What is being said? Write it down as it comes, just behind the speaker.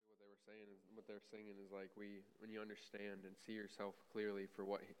saying is what they're singing is like when you understand and see yourself clearly for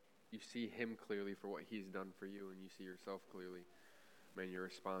what you see Him clearly for what He's done for you, and you see yourself clearly, man, your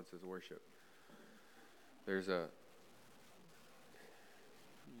response is worship. There's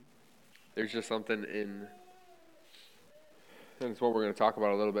just something in, and it's what we're going to talk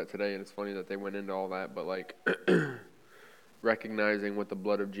about a little bit today. And it's funny that they went into all that, but like recognizing what the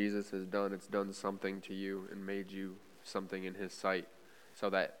blood of Jesus has done, it's done something to you and made you something in His sight, so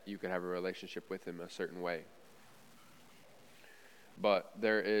that you could have a relationship with Him a certain way. But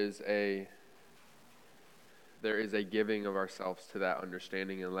there is a giving of ourselves to that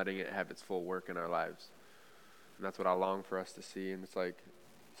understanding and letting it have its full work in our lives. And that's what I long for us to see. And it's like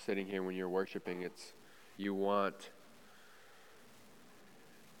sitting here when you're worshiping, you want,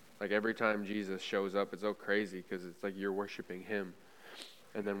 like every time Jesus shows up, it's so crazy because it's like you're worshiping Him.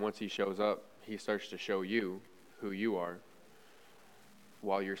 And then once He shows up, He starts to show you who you are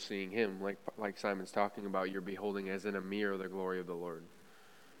while you're seeing Him. Like Simon's talking about, you're beholding as in a mirror the glory of the Lord.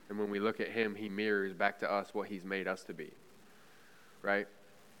 And when we look at Him, He mirrors back to us what He's made us to be. Right?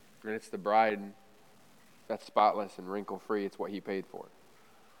 And it's the bride that's spotless and wrinkle-free. It's what He paid for.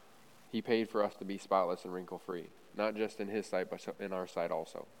 He paid for us to be spotless and wrinkle-free. Not just in His sight, but in our sight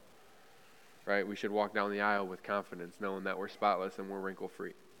also. Right? We should walk down the aisle with confidence, knowing that we're spotless and we're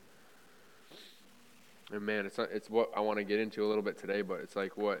wrinkle-free. And man, it's what I want to get into a little bit today, but it's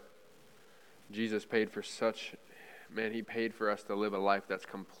like what Jesus paid for man, He paid for us to live a life that's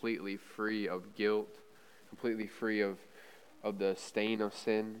completely free of guilt, completely free of the stain of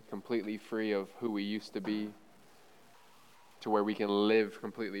sin, completely free of who we used to be, to where we can live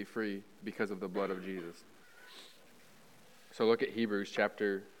completely free because of the blood of Jesus. So look at Hebrews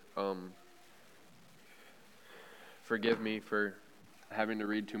chapter, forgive me for having to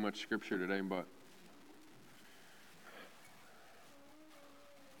read too much scripture today, but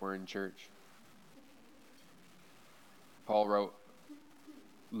we're in church. Paul wrote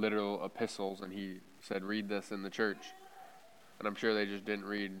literal epistles, and he said, read this in the church. And I'm sure they just didn't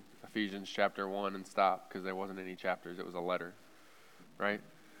read Ephesians chapter 1 and stop, because there wasn't any chapters. It was a letter, right?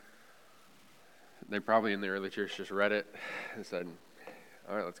 They probably in the early church just read it and said,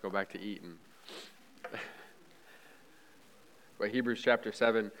 all right, let's go back to eating. But Hebrews chapter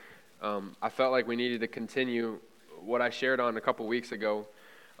 7, I felt like we needed to continue what I shared on a couple weeks ago,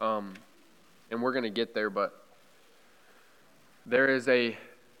 and we're going to get there, but there is it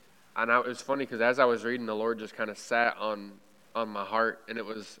was funny because as I was reading, the Lord just kind of sat on my heart, and it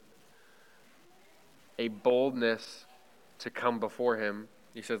was a boldness to come before Him.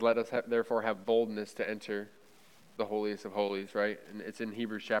 He says, let us therefore have boldness to enter the holiest of holies, right? And it's in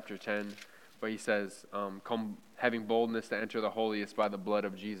Hebrews chapter 10, but he says, come having boldness to enter the holiest by the blood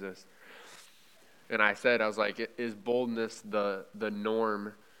of Jesus. And I was like, is boldness the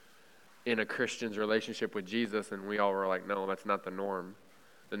norm in a Christian's relationship with Jesus? And we all were like, no, that's not the norm.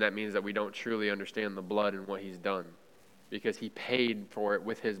 Then that means that we don't truly understand the blood and what He's done, because He paid for it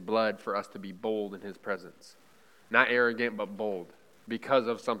with His blood for us to be bold in His presence. Not arrogant, but bold. Because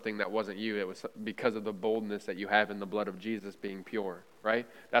of something that wasn't you. It was because of the boldness that you have in the blood of Jesus being pure, right?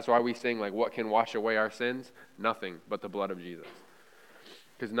 That's why we sing, like, what can wash away our sins? Nothing but the blood of Jesus.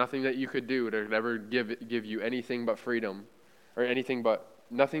 Because nothing that you could do to ever give you anything but freedom, or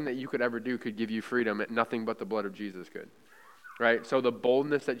nothing that you could ever do could give you freedom. Nothing but the blood of Jesus could, right? So the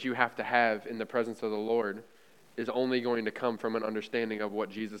boldness that you have to have in the presence of the Lord is only going to come from an understanding of what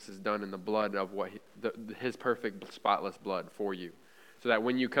Jesus has done in the blood of His perfect, spotless blood for you. So that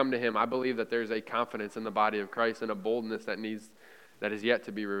when you come to Him, I believe that there's a confidence in the body of Christ and a boldness that is yet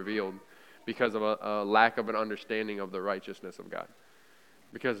to be revealed because of a lack of an understanding of the righteousness of God.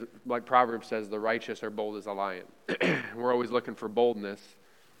 Because like Proverbs says, the righteous are bold as a lion. We're always looking for boldness.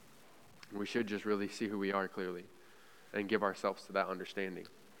 We should just really see who we are clearly and give ourselves to that understanding.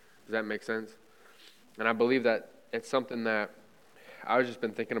 Does that make sense? And I believe that it's something that I've just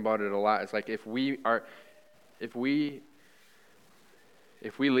been thinking about it a lot. It's like if we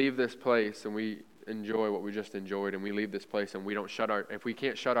leave this place and we enjoy what we just enjoyed, and we leave this place and if we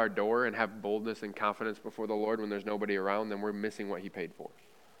can't shut our door and have boldness and confidence before the Lord when there's nobody around, then we're missing what He paid for.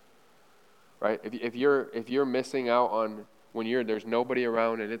 Right? If you're missing out on when there's nobody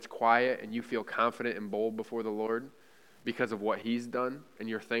around and it's quiet and you feel confident and bold before the Lord because of what He's done, and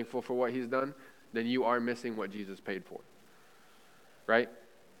you're thankful for what He's done, then you are missing what Jesus paid for. Right?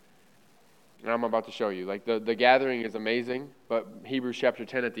 And I'm about to show you. Like the gathering is amazing, but Hebrews chapter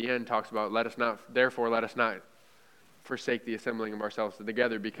 10 at the end talks about let us not forsake the assembling of ourselves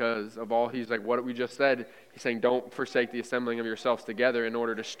together, because of all, he's like, what we just said, he's saying don't forsake the assembling of yourselves together in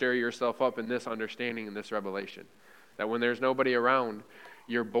order to stir yourself up in this understanding and this revelation. That when there's nobody around,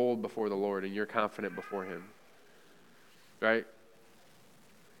 you're bold before the Lord and you're confident before him. Right?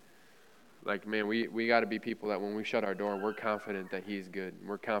 Like, man, we got to be people that when we shut our door, we're confident that he's good.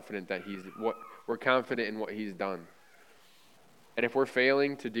 We're confident that we're confident in what he's done. And if we're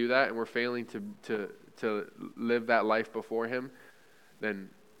failing to do that and we're failing to live that life before him, then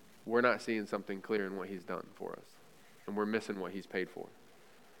we're not seeing something clear in what he's done for us. And we're missing what he's paid for.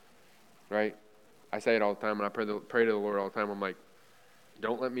 Right? I say it all the time, and I pray to the Lord all the time. I'm like,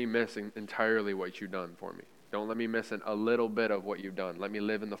 don't let me miss entirely what you've done for me. Don't let me miss a little bit of what you've done. Let me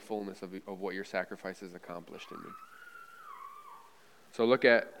live in the fullness of what your sacrifice has accomplished in me. So look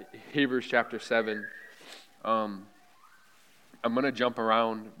at Hebrews chapter 7. I'm going to jump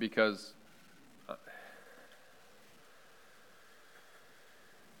around because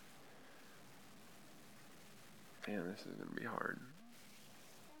man, this is going to be hard.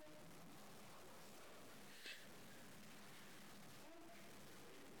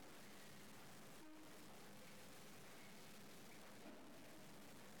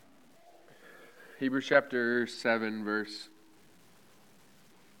 Hebrews chapter 7, verse.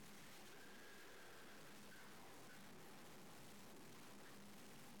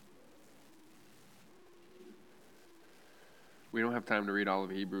 We don't have time to read all of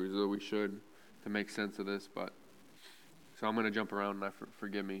Hebrews, though we should, to make sense of this, but so I'm going to jump around, and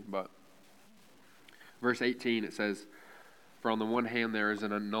forgive me, but verse 18, it says, "For on the one hand there is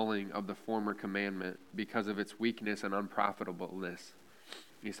an annulling of the former commandment because of its weakness and unprofitableness."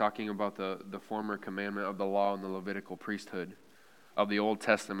 He's talking about the former commandment of the law and the Levitical priesthood of the Old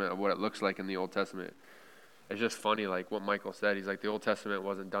Testament, of what it looks like in the Old Testament. It's just funny, like what Michael said. He's like, the Old Testament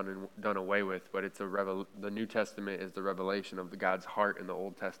wasn't done away with, but it's the New Testament is the revelation of God's heart in the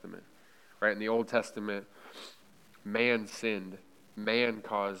Old Testament. Right? In the Old Testament, man sinned. Man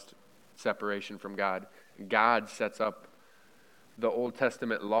caused separation from God. God sets up the Old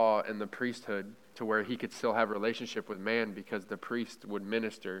Testament law and the priesthood to where he could still have a relationship with man, because the priest would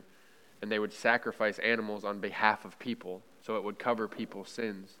minister and they would sacrifice animals on behalf of people, so it would cover people's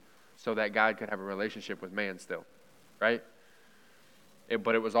sins so that God could have a relationship with man still, right?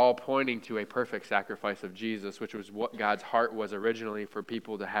 But it was all pointing to a perfect sacrifice of Jesus, which was what God's heart was originally, for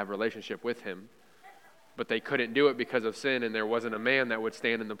people to have a relationship with him. But they couldn't do it because of sin, and there wasn't a man that would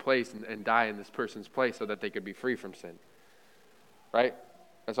stand in the place and die in this person's place so that they could be free from sin, right?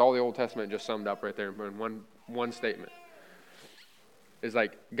 That's all the Old Testament just summed up right there in one statement. It's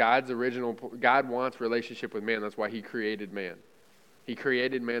like God wants relationship with man. That's why he created man. He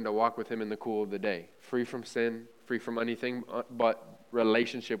created man to walk with him in the cool of the day, free from sin, free from anything but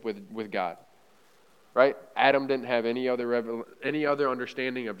relationship with God. Right? Adam didn't have any other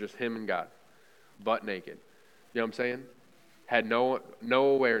understanding of just him and God, butt naked. You know what I'm saying? Had no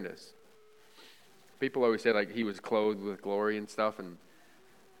awareness. People always say like he was clothed with glory and stuff, and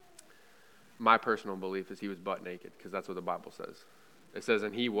my personal belief is he was butt naked, because that's what the Bible says. It says,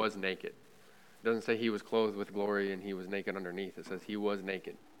 and he was naked. It doesn't say he was clothed with glory and he was naked underneath. It says he was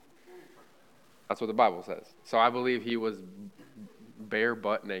naked. That's what the Bible says. So I believe he was bare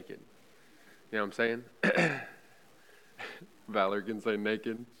butt naked. You know what I'm saying? Valor can say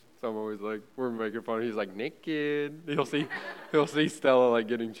naked. So I'm always like, we're making fun of him. He's like, naked. He'll see Stella like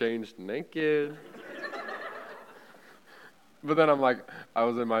getting changed naked. But then I'm like,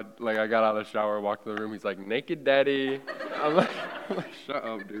 I got out of the shower, walked to the room. He's like, naked daddy. I'm like, shut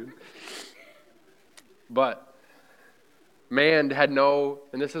up, dude. But man had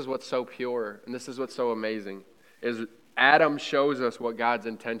and this is what's so pure, and this is what's so amazing, is Adam shows us what God's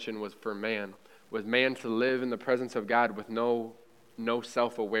intention was for man, was man to live in the presence of God with no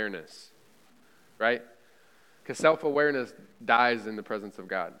self-awareness, right? Because self-awareness dies in the presence of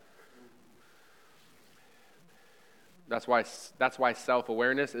God. That's why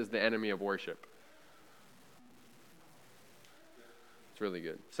self-awareness is the enemy of worship. It's really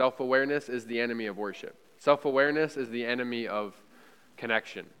good. Self-awareness is the enemy of worship. Self-awareness is the enemy of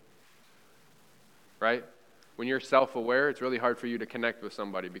connection. Right? When you're self-aware, it's really hard for you to connect with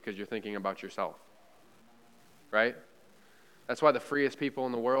somebody because you're thinking about yourself. Right? That's why the freest people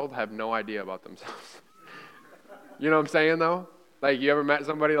in the world have no idea about themselves. You know what I'm saying, though? Like, you ever met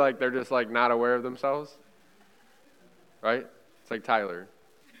somebody like they're just like not aware of themselves? Right? It's like Tyler.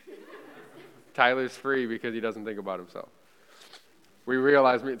 Tyler's free because he doesn't think about himself. We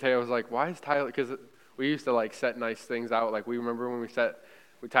realized, Taya was like, why is Tyler, because we used to like set nice things out. Like we remember when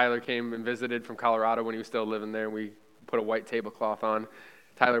Tyler came and visited from Colorado when he was still living there, and we put a white tablecloth on.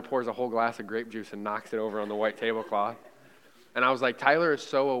 Tyler pours a whole glass of grape juice and knocks it over on the white tablecloth. And I was like, Tyler is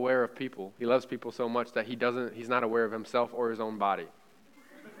so aware of people. He loves people so much that he's not aware of himself or his own body.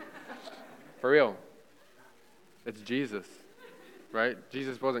 For real. It's Jesus. right?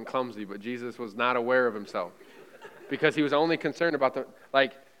 Jesus wasn't clumsy, but Jesus was not aware of himself because he was only concerned about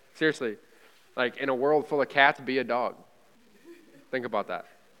seriously, in a world full of cats, be a dog. Think about that.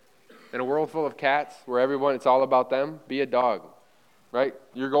 In a world full of cats where it's all about them, be a dog, right?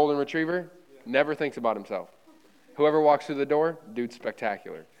 Your golden retriever never thinks about himself. Whoever walks through the door, dude's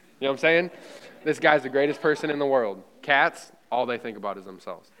spectacular. You know what I'm saying? This guy's the greatest person in the world. Cats, all they think about is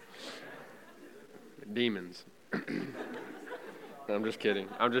themselves. Demons. I'm just kidding.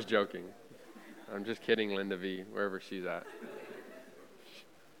 I'm just joking. I'm just kidding, Linda V, wherever she's at.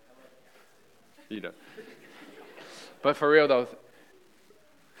 You know. But for real though,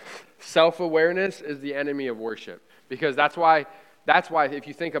 self-awareness is the enemy of worship. Because that's why if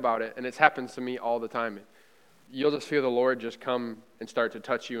you think about it, and it happens to me all the time, you'll just feel the Lord just come and start to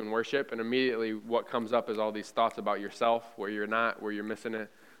touch you in worship, and immediately what comes up is all these thoughts about yourself, where you're not, where you're missing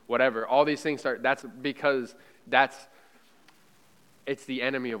it, whatever. All these things that's because it's the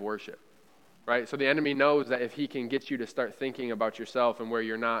enemy of worship, right? So the enemy knows that if he can get you to start thinking about yourself and where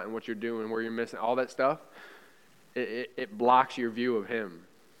you're not and what you're doing, where you're missing, all that stuff, it blocks your view of him.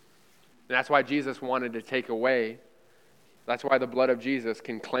 And that's why Jesus wanted to take away, that's why the blood of Jesus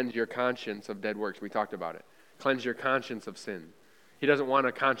can cleanse your conscience of dead works. We talked about it. Cleanse your conscience of sin. He doesn't want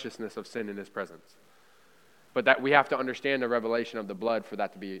a consciousness of sin in his presence. But that we have to understand the revelation of the blood for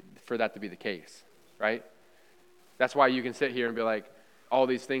that to be the case, right? That's why you can sit here and be like, all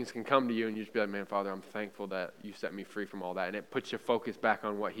these things can come to you and you just be like, man, Father, I'm thankful that you set me free from all that. And it puts your focus back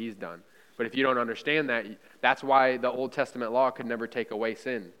on what he's done. But if you don't understand that, that's why the Old Testament law could never take away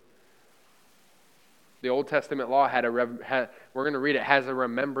sin. The Old Testament law we're going to read it, has a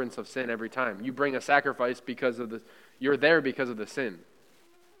remembrance of sin every time. You bring a sacrifice you're there because of the sin,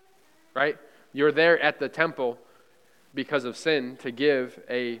 right? You're there at the temple because of sin to give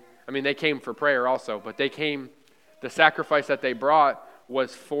they came for prayer also, but the sacrifice that they brought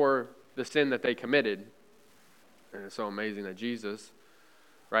was for the sin that they committed. And it's so amazing that Jesus,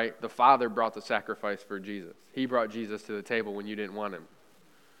 right? The Father brought the sacrifice for Jesus. He brought Jesus to the table when you didn't want him.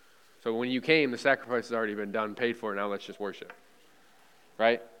 So when you came, the sacrifice has already been done, paid for, now let's just worship.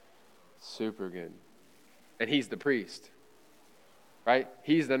 Right? Super good. And he's the priest. Right?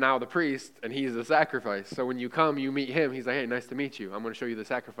 He's now the priest, and he's the sacrifice. So when you come, you meet him. He's like, hey, nice to meet you. I'm going to show you the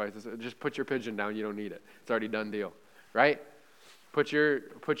sacrifice. Just put your pigeon down. You don't need it. It's already done deal. Right? Put your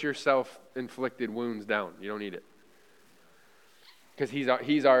self-inflicted wounds down. You don't need it. Because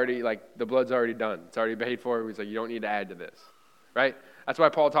he's already, the blood's already done. It's already paid for. He's like, you don't need to add to this. Right? That's why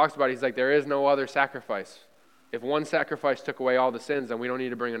Paul talks about it. He's like, there is no other sacrifice. If one sacrifice took away all the sins, then we don't need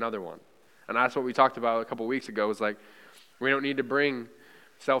to bring another one. And that's what we talked about a couple weeks ago. Was like, we don't need to bring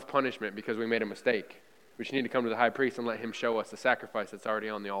self-punishment because we made a mistake. We just need to come to the high priest and let him show us the sacrifice that's already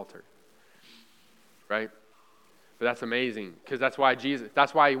on the altar. Right? But that's amazing, because that's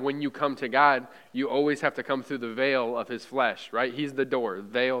why when you come to God, you always have to come through the veil of his flesh, right? He's the door,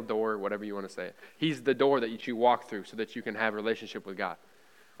 veil, door, whatever you want to say it. He's the door that you walk through so that you can have a relationship with God,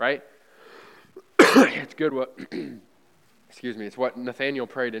 right? It's good what, it's what Nathaniel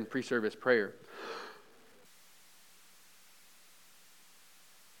prayed in pre-service prayer.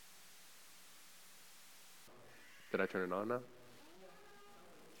 Did I turn it on now?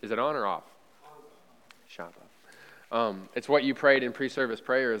 Is it on or off? Shut up. It's what you prayed in pre-service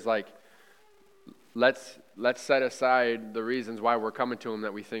prayer is like, let's set aside the reasons why we're coming to him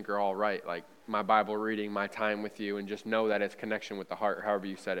that we think are all right, like my Bible reading, my time with you, and just know that it's connection with the heart, however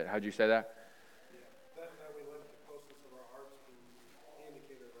you said it. How'd you say that? That we let the closeness of our hearts be the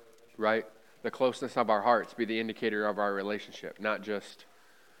indicator of our relationship. Right? The closeness of our hearts be the indicator of our relationship, not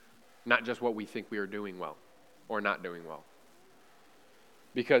just what we think we are doing well or not doing well.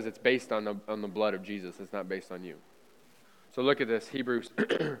 Because it's based on the blood of Jesus. It's not based on you. So look at this, Hebrews.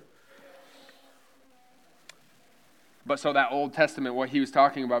 But so that Old Testament, what he was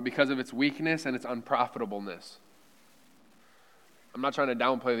talking about, because of its weakness and its unprofitableness. I'm not trying to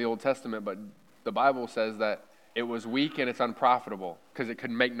downplay the Old Testament, but the Bible says that it was weak and it's unprofitable because it could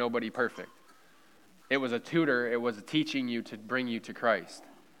make nobody perfect. It was a tutor. It was teaching you to bring you to Christ,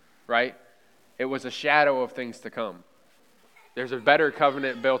 right? It was a shadow of things to come. There's a better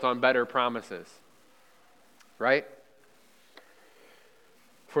covenant built on better promises, right?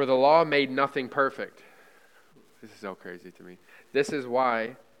 For the law made nothing perfect. This is so crazy to me. This is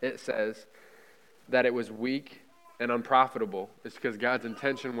why it says that it was weak and unprofitable. It's because God's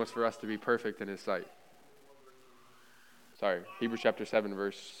intention was for us to be perfect in his sight. Sorry, Hebrews chapter 7,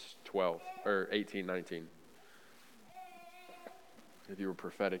 verse 12, or 18, 19. If you were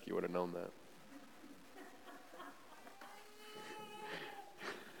prophetic, you would have known that.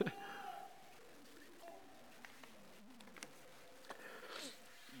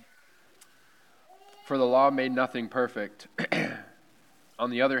 For the law made nothing perfect. On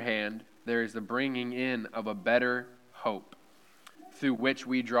the other hand, there is the bringing in of a better hope, through which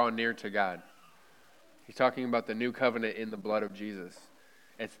we draw near to God. He's talking about the new covenant in the blood of Jesus.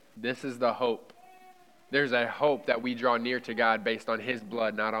 This is the hope. There's a hope that we draw near to God based on his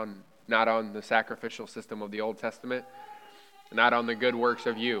blood, not on the sacrificial system of the Old Testament, not on the good works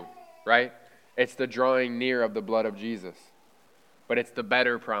of you, right? It's the drawing near of the blood of Jesus. But it's the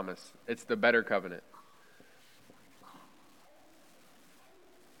better promise. It's the better covenant.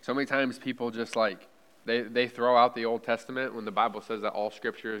 So many times people just they throw out the Old Testament when the Bible says that all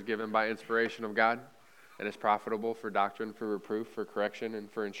Scripture is given by inspiration of God and is profitable for doctrine, for reproof, for correction, and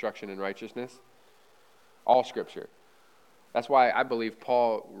for instruction in righteousness. All Scripture. That's why I believe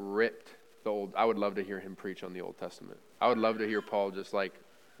Paul ripped the Old. I would love to hear him preach on the Old Testament. I would love to hear Paul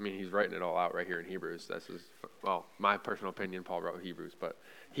he's writing it all out right here in Hebrews. My personal opinion, Paul wrote Hebrews, but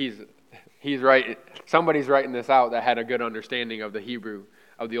he's right. Somebody's writing this out that had a good understanding of the Hebrew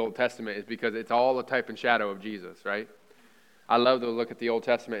of the Old Testament, is because it's all a type and shadow of Jesus, right? I love to look at the Old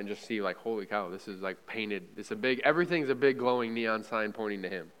Testament and just see holy cow, this is painted. Everything's a big glowing neon sign pointing to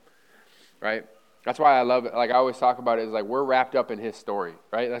him, right? That's why I love it. I always talk about it, is we're wrapped up in his story,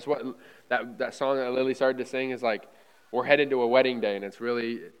 right? That's what that song that Lily started to sing is we're headed to a wedding day, and it's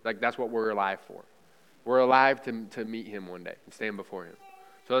really that's what we're alive for. We're alive to meet him one day and stand before him.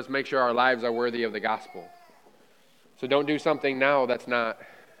 So let's make sure our lives are worthy of the gospel. So don't do something now that's not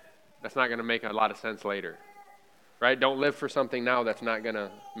going to make a lot of sense later, right? Don't live for something now that's not going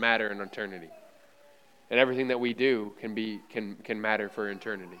to matter in eternity. And everything that we do can matter for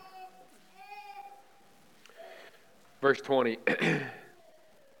eternity. Verse 20.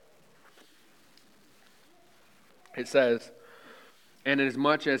 It says, "And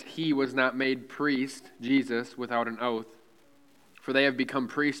inasmuch as he was not made priest, Jesus, without an oath, for they have become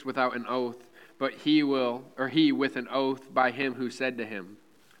priests without an oath, but he with an oath by him who said to him,"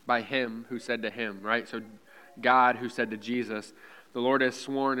 right? So God who said to Jesus, "The Lord has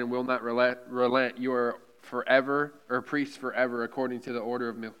sworn and will not relent. You are forever, or priests forever, according to the order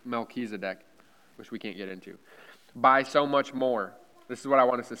of Melchizedek," which we can't get into. "By so much more," this is what I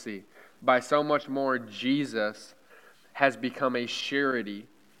want us to see, "by so much more Jesus has become a surety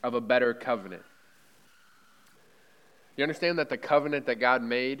of a better covenant." You understand that the covenant that God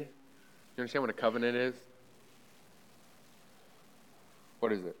made, you understand what a covenant is?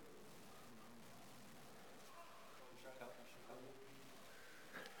 What is it?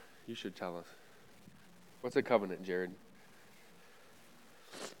 You should tell us. What's a covenant, Jared?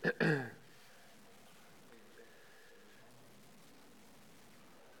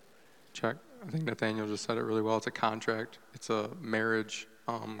 Check. I think Nathaniel just said it really well. It's a contract. It's a marriage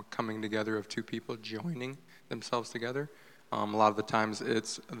coming together of two people joining themselves together. A lot of the times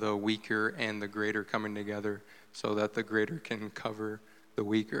it's the weaker and the greater coming together so that the greater can cover the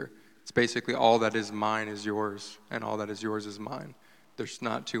weaker. It's basically all that is mine is yours, and all that is yours is mine. There's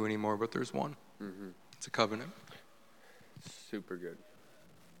not two anymore, but there's one. Mm-hmm. It's a covenant. Super good.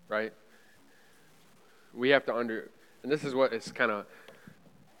 Right? We have to and this is what is kind of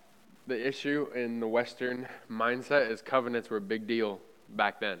the issue in the Western mindset, is covenants were a big deal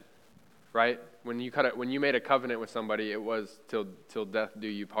back then, right? When you made a covenant with somebody, it was till death do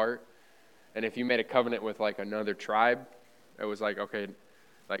you part. And if you made a covenant with another tribe, it was okay,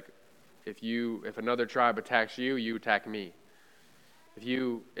 if another tribe attacks you, you attack me.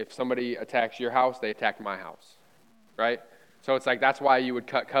 If somebody attacks your house, they attack my house, right? So it's that's why you would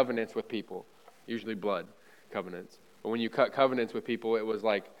cut covenants with people, usually blood covenants. But when you cut covenants with people, it was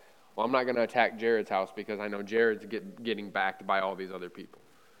well, I'm not going to attack Jared's house because I know Jared's getting backed by all these other people,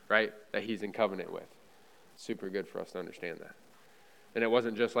 right, that he's in covenant with. Super good for us to understand that. And it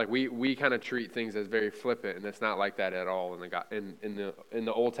wasn't just we kind of treat things as very flippant, and it's not like that at all in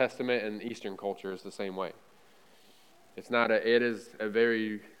the Old Testament, and Eastern culture is the same way. It is a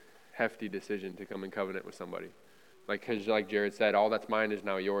very hefty decision to come in covenant with somebody. Because like Jared said, all that's mine is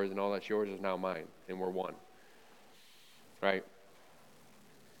now yours, and all that's yours is now mine, and we're one. Right?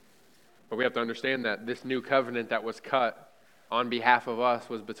 But we have to understand that this new covenant that was cut on behalf of us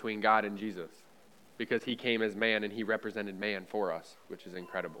was between God and Jesus, because he came as man and he represented man for us, which is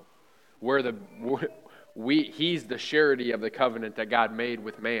incredible. He's the surety of the covenant that God made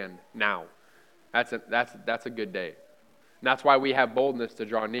with man now. That's a good day. And that's why we have boldness to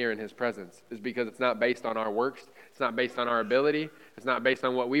draw near in his presence, is because it's not based on our works. It's not based on our ability. It's not based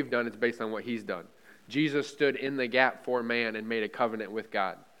on what we've done. It's based on what he's done. Jesus stood in the gap for man and made a covenant with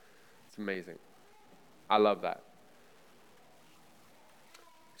God. It's amazing. I love that.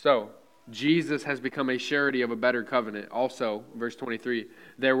 So, Jesus has become a surety of a better covenant. Also, verse 23,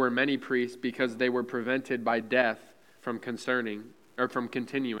 there were many priests because they were prevented by death from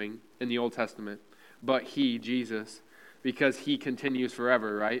continuing in the Old Testament. But he, Jesus, because he continues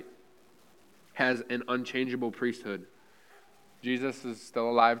forever, right, has an unchangeable priesthood. Jesus is still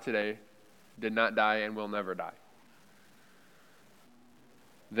alive today, did not die, and will never die.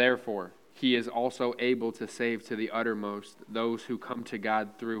 Therefore, he is also able to save to the uttermost those who come to God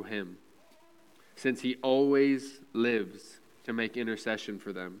through him, since he always lives to make intercession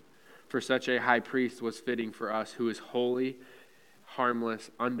for them. For such a high priest was fitting for us, who is holy,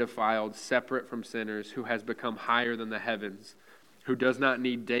 harmless, undefiled, separate from sinners, who has become higher than the heavens, who does not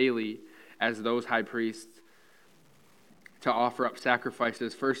need daily, as those high priests, to offer up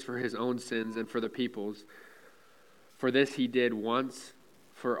sacrifices first for his own sins and for the people's. For this he did once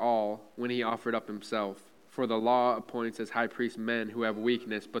for all when he offered up himself. For the law appoints as high priests men who have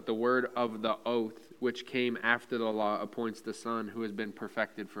weakness, but the word of the oath which came after the law appoints the Son who has been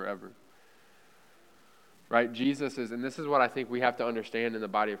perfected forever. Right? Jesus is, and this is what I think we have to understand in the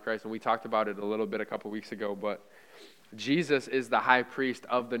body of Christ, and we talked about it a little bit a couple weeks ago, but Jesus is the high priest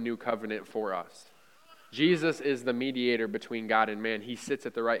of the new covenant for us. Jesus is the mediator between God and man. He sits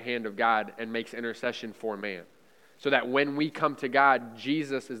at the right hand of God and makes intercession for man. So that when we come to God,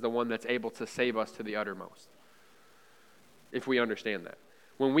 Jesus is the one that's able to save us to the uttermost. If we understand that.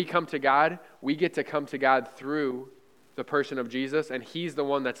 When we come to God, we get to come to God through the person of Jesus, and he's the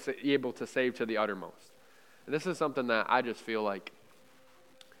one that's able to save to the uttermost. And this is something that I just feel like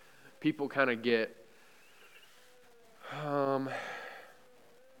people kind of get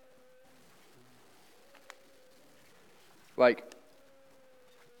like,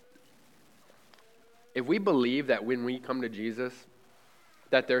 if we believe that when we come to Jesus,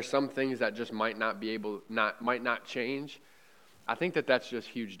 that there's some things that just might not change, I think that that's just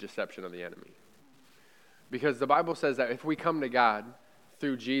huge deception of the enemy. Because the Bible says that if we come to God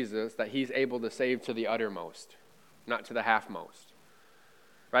through Jesus, that he's able to save to the uttermost, not to the halfmost.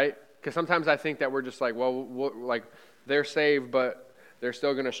 Right? Because sometimes I think that we're just like, well, like they're saved, but they're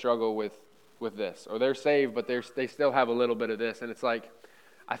still going to struggle with this. Or they're saved, but they still have a little bit of this. And it's like,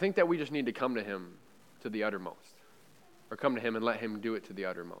 I think that we just need to come to him to the uttermost. Or come to him and let him do it to the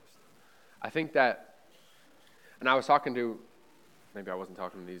uttermost. I think that, and I was talking to, maybe I wasn't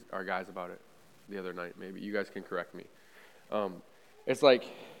talking to our guys about it the other night. Maybe you guys can correct me. It's like,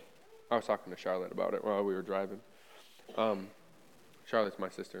 I was talking to Charlotte about it while we were driving. Charlotte's my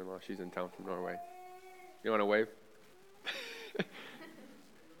sister-in-law. She's in town from Norway. You want to wave?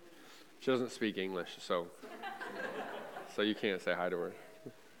 She doesn't speak English, so you can't say hi to her.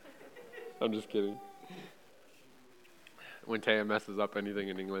 I'm just kidding. When Taya messes up anything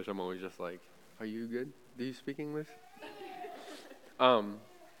in English, I'm always just like, are you good? Do you speak English? And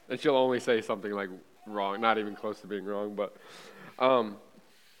she'll only say something like wrong, not even close to being wrong, but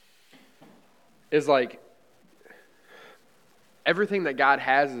is like everything that God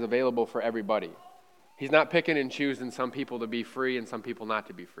has is available for everybody. He's not picking and choosing some people to be free and some people not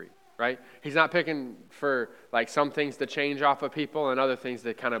to be free, right? He's not picking for like some things to change off of people and other things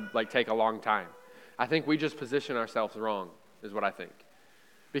that kind of like take a long time. I think we just position ourselves wrong, is what I think.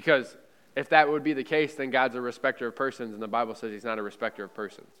 Because if that would be the case, then God's a respecter of persons, and the Bible says he's not a respecter of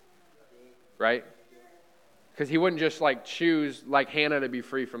persons. Right? Because he wouldn't just like choose like Hannah to be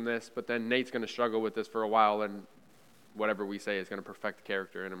free from this, but then Nate's going to struggle with this for a while, and whatever we say is going to perfect the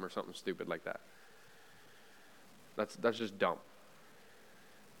character in him or something stupid like that. That's just dumb.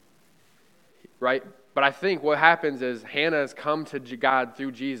 Right? But I think what happens is Hannah has come to God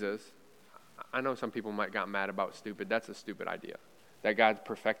through Jesus. I know some people might got mad about stupid. That's a stupid idea. That God's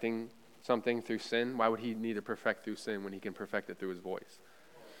perfecting something through sin. Why would he need to perfect through sin when he can perfect it through his voice?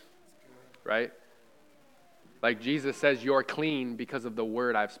 Right? Like Jesus says, you're clean because of the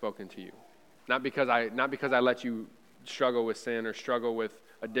word I've spoken to you. Not because I let you struggle with sin or struggle with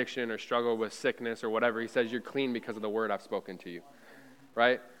addiction or struggle with sickness or whatever. He says you're clean because of the word I've spoken to you.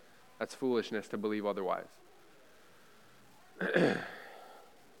 Right? That's foolishness to believe otherwise.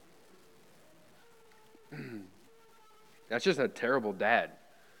 That's just a terrible dad.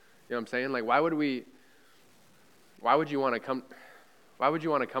 You know what I'm saying? Like, why would you want to come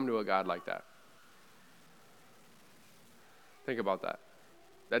to a God like that? Think about that.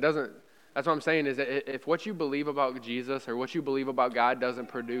 That's what I'm saying is that if what you believe about Jesus or what you believe about God doesn't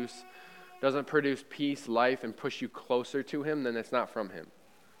produce peace, life, and push you closer to him, then it's not from him.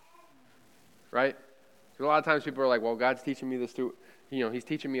 Right? Because a lot of times people are like, well, God's teaching me this through, he's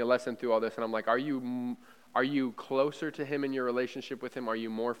teaching me a lesson through all this. And I'm like, are you closer to him in your relationship with him? Are you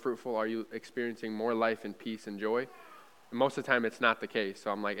more fruitful? Are you experiencing more life and peace and joy? And most of the time, it's not the case.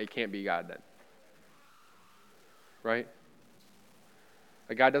 So I'm like, it can't be God then. Right?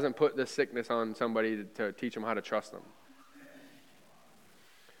 Like God doesn't put this sickness on somebody to teach them how to trust them.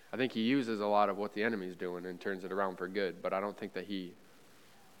 I think he uses a lot of what the enemy's doing and turns it around for good. But I don't think that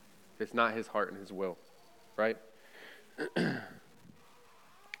it's not his heart and his will. Right?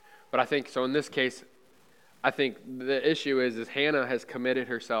 But I think, so in this case, I think the issue is Hannah has committed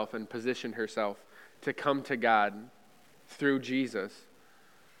herself and positioned herself to come to God through Jesus,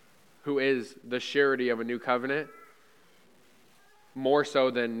 who is the surety of a new covenant, more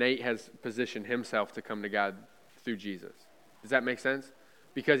so than Nate has positioned himself to come to God through Jesus. Does that make sense?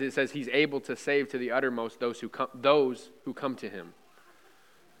 Because it says he's able to save to the uttermost those who come to him.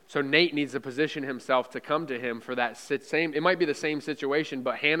 So Nate needs to position himself to come to him for that same, it might be the same situation,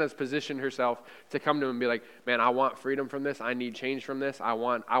 but Hannah's positioned herself to come to him and be like, man, I want freedom from this. I need change from this. I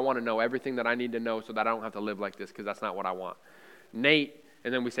want to know everything that I need to know so that I don't have to live like this, because that's not what I want. Nate,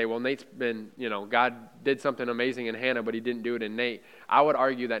 and then we say, well, Nate's been, God did something amazing in Hannah, but he didn't do it in Nate. I would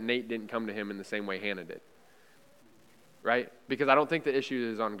argue that Nate didn't come to him in the same way Hannah did. Right? Because I don't think the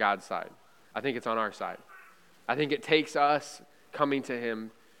issue is on God's side. I think it's on our side. I think it takes us coming to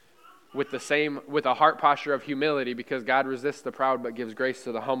him with a heart posture of humility, because God resists the proud but gives grace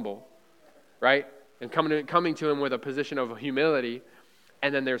to the humble, right? And coming to him with a position of humility,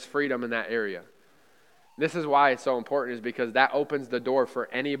 and then there's freedom in that area. This is why it's so important, is because that opens the door for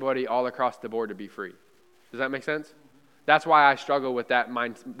anybody all across the board to be free. Does that make sense? That's why I struggle with that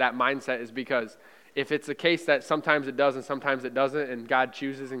mindset, is because if it's a case that sometimes it does and sometimes it doesn't, and God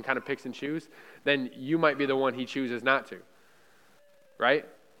chooses and kind of picks and chooses, then you might be the one he chooses not to, right?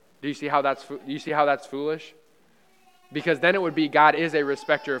 Do you see how that's foolish? Because then it would be God is a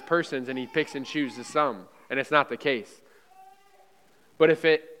respecter of persons and he picks and chooses some, and it's not the case. But if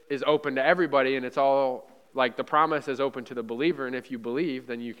it is open to everybody and it's all like the promise is open to the believer, and if you believe,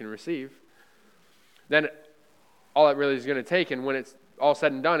 then you can receive, then all it really is going to take, and when it's all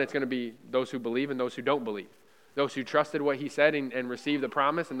said and done, it's going to be those who believe and those who don't believe. Those who trusted what he said and received the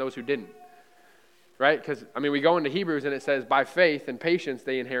promise, and those who didn't. Right? Because, we go into Hebrews and it says, by faith and patience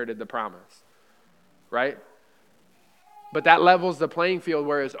they inherited the promise. Right? But that levels the playing field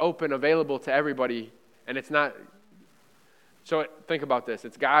where it's open, available to everybody, and it's not. So think about this.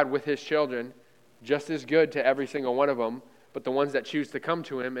 It's God with his children, just as good to every single one of them, but the ones that choose to come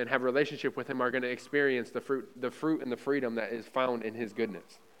to him and have a relationship with him are going to experience the fruit and the freedom that is found in his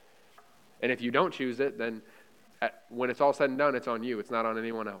goodness. And if you don't choose it, then when it's all said and done, it's on you. It's not on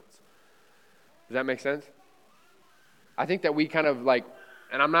anyone else. Does that make sense? I think that we kind of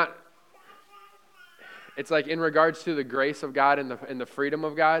it's like in regards to the grace of God and the freedom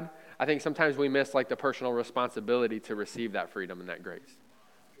of God, I think sometimes we miss like the personal responsibility to receive that freedom and that grace,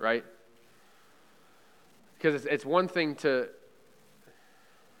 right? Because it's one thing to,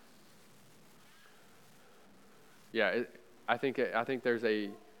 I think that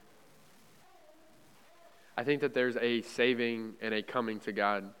there's a saving and a coming to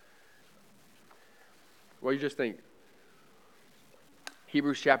God. Well, you just think,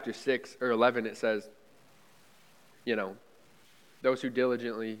 Hebrews chapter 6 or 11, it says, those who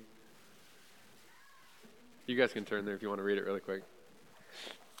diligently, you guys can turn there if you want to read it really quick.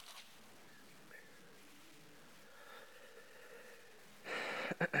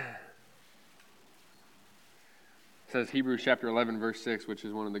 It says Hebrews chapter 11, verse 6, which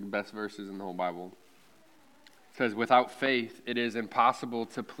is one of the best verses in the whole Bible. It says, without faith, it is impossible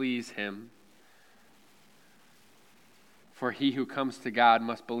to please him. For he who comes to God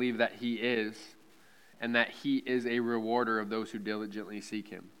must believe that he is, and that he is a rewarder of those who diligently seek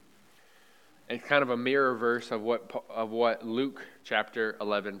him. It's kind of a mirror verse of what Luke chapter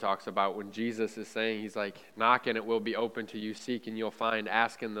 11 talks about, when Jesus is saying, he's like, knock and it will be open to you, seek and you'll find,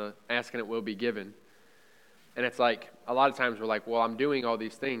 ask and it will be given. And it's like, a lot of times we're like, well, I'm doing all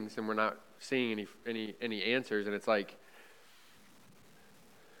these things and we're not seeing any answers. And it's like,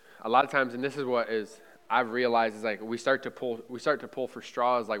 a lot of times, and this is what I've realized, is like we start to pull for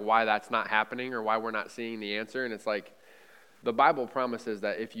straws, like why that's not happening or why we're not seeing the answer. And it's like, the Bible promises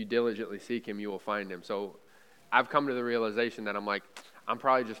that if you diligently seek him, you will find him. So I've come to the realization that I'm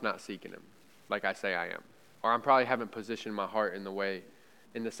probably just not seeking him like I say I am. Or I probably haven't positioned my heart in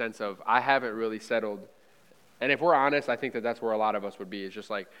the sense of I haven't really settled. And if we're honest, I think that that's where a lot of us would be. It's just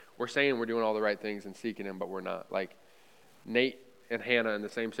like, we're saying we're doing all the right things and seeking him, but we're not. Like Nate and Hannah in the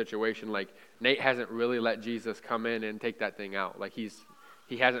same situation, like Nate hasn't really let Jesus come in and take that thing out. Like he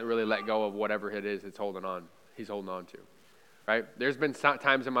hasn't really let go of whatever it is he's holding on to. Right? There's been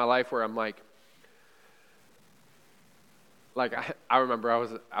times in my life where I'm like I remember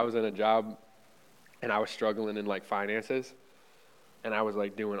I was in a job and I was struggling in like finances, and I was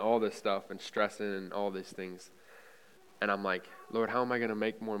like doing all this stuff and stressing and all these things. And I'm like, Lord, how am I going to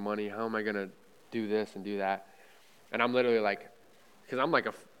make more money? How am I going to do this and do that? And I'm literally like, because I'm like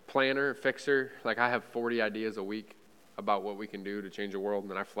a planner, fixer. Like I have 40 ideas a week about what we can do to change the world.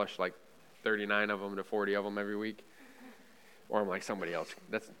 And then I flush like 39 of them to 40 of them every week. Or I'm like somebody else.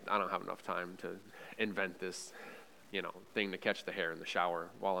 I don't have enough time to invent this, thing to catch the hair in the shower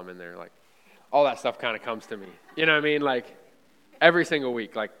while I'm in there. Like all that stuff kind of comes to me. You know what I mean? Like every single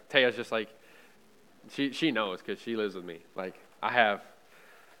week, like Taya's just like, she knows because she lives with me. Like I have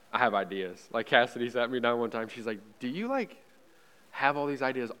ideas. Like Cassidy sat me down one time. She's like, do you like have all these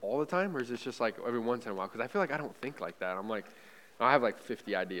ideas all the time? Or is this just like every once in a while? Because I feel like I don't think like that. I'm like, I have like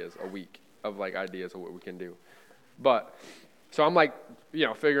 50 ideas a week of like ideas of what we can do. But so I'm like,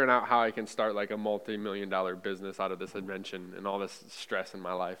 figuring out how I can start like a multi-million-dollar business out of this invention and all this stress in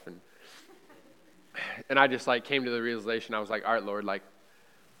my life. And I just like came to the realization. I was like, all right, Lord, like,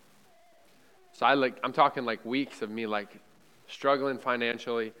 so I'm talking like weeks of me like struggling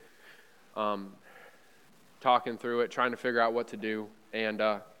financially, talking through it, trying to figure out what to do. And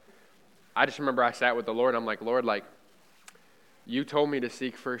I just remember I sat with the Lord. I'm like, Lord, like, you told me to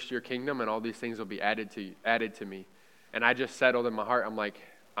seek first your kingdom, and all these things will be added to me. And I just settled in my heart. I'm like,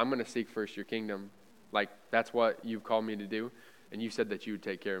 I'm going to seek first your kingdom. Like, that's what you've called me to do. And you said that you would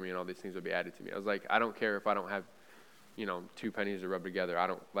take care of me, and all these things would be added to me. I was like, I don't care if I don't have, 2 pennies to rub together. I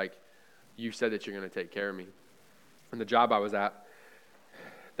don't, like, you said that you're going to take care of me. And the job I was at,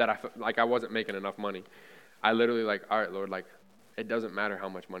 that I wasn't making enough money. I literally like, all right, Lord, like, it doesn't matter how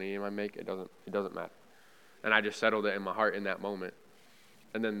much money I make. It doesn't matter. And I just settled it in my heart in that moment.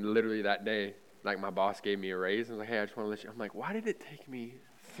 And then literally that day, like my boss gave me a raise and was like, hey, I just want to let you. I'm like, why did it take me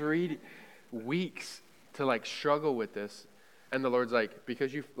 3 weeks to like struggle with this? And the Lord's like,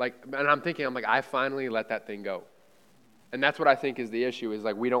 because you like, and I'm like, I finally let that thing go. And that's what I think is the issue is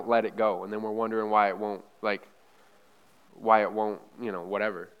like, we don't let it go. And then we're wondering why it won't,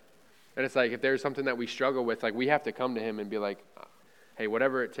 whatever. And it's like, if there's something that we struggle with, like we have to come to him and be like, hey,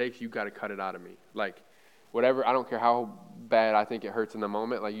 whatever it takes, you got to cut it out of me. Like whatever, I don't care how bad I think it hurts in the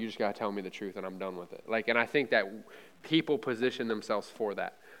moment. Like you just got to tell me the truth and I'm done with it. Like, and I think that people position themselves for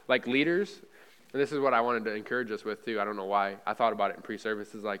that. Like leaders, and this is what I wanted to encourage us with too. I don't know why. I thought about it in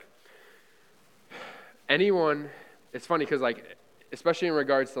pre-service is like anyone, it's funny because like, especially in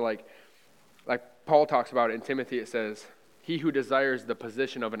regards to like Paul talks about it in Timothy, it says, he who desires the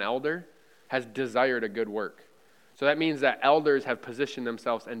position of an elder has desired a good work. So that means that elders have positioned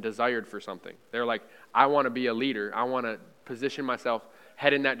themselves and desired for something. They're like, I want to be a leader. I want to position myself,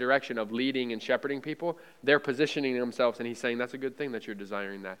 head in that direction of leading and shepherding people. They're positioning themselves, and he's saying that's a good thing that you're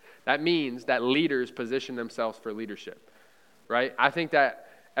desiring that. That means that leaders position themselves for leadership, right? I think that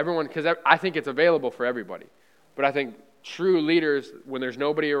everyone, because I think it's available for everybody. But I think true leaders, when there's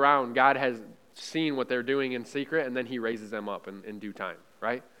nobody around, God has seen what they're doing in secret, and then he raises them up in due time,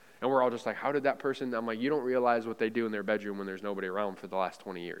 right? And we're all just like, how did that person, I'm like, you don't realize what they do in their bedroom when there's nobody around for the last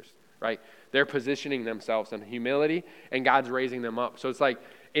 20 years, right? They're positioning themselves in humility, and God's raising them up. So it's like,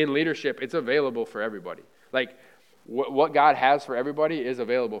 in leadership, it's available for everybody. Like, what God has for everybody is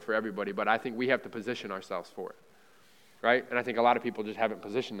available for everybody, but I think we have to position ourselves for it, right? And I think a lot of people just haven't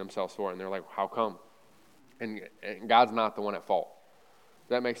positioned themselves for it, and they're like, how come? And God's not the one at fault.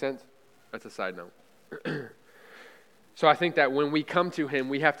 Does that make sense? That's a side note. So I think that when we come to him,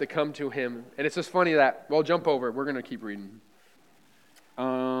 we have to come to him. And it's just funny that, well, jump over. We're going to keep reading.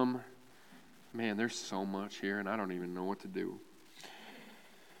 Man, there's so much here, and I don't even know what to do.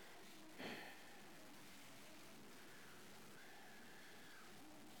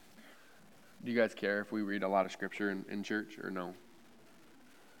 Do you guys care if we read a lot of scripture in church or no?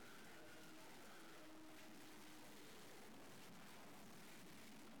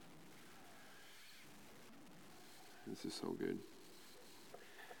 This is so good.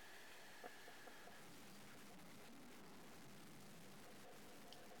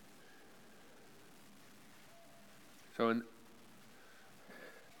 So in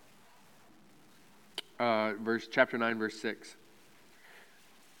chapter 9, verse 6, it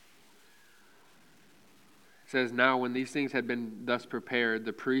says, now when these things had been thus prepared,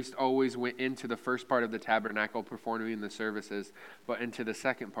 the priest always went into the first part of the tabernacle performing the services, but into the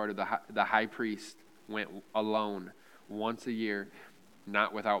second part of the high priest went alone once a year,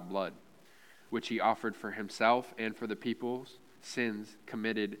 not without blood, which he offered for himself and for the people's sins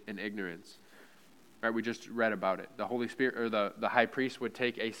committed in ignorance. Right, we just read about it. The Holy Spirit, or the high priest would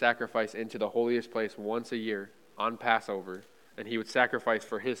take a sacrifice into the holiest place once a year on Passover, and he would sacrifice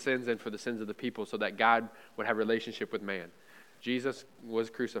for his sins and for the sins of the people so that God would have relationship with man. Jesus was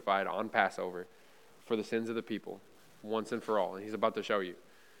crucified on Passover for the sins of the people once and for all. And he's about to show you.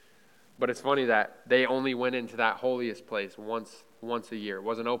 But it's funny that they only went into that holiest place once a year. It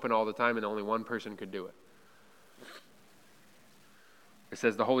wasn't open all the time, and only one person could do it. It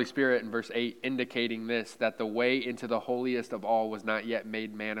says the Holy Spirit in verse 8 indicating this, that the way into the holiest of all was not yet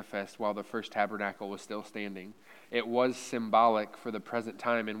made manifest while the first tabernacle was still standing. It was symbolic for the present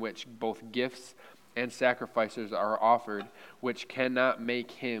time in which both gifts and sacrifices are offered, which cannot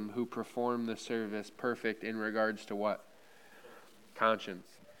make him who performed the service perfect in regards to what? Conscience.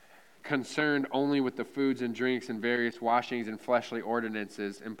 Concerned only with the foods and drinks and various washings and fleshly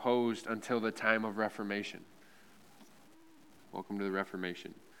ordinances imposed until the time of Reformation. Welcome to the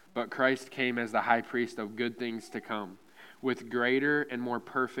Reformation. But Christ came as the high priest of good things to come, with greater and more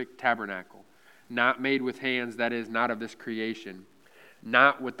perfect tabernacle, not made with hands, that is, not of this creation,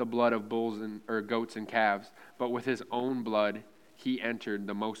 not with the blood of bulls or goats and calves, but with his own blood he entered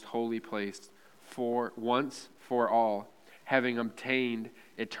the most holy place once for all, having obtained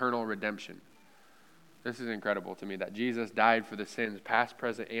eternal redemption. This is incredible to me, that Jesus died for the sins, past,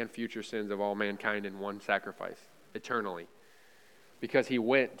 present, and future sins of all mankind in one sacrifice, eternally. Because he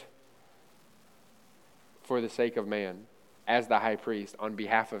went for the sake of man as the high priest on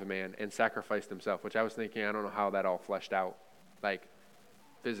behalf of man and sacrificed himself, which I was thinking, I don't know how that all fleshed out, like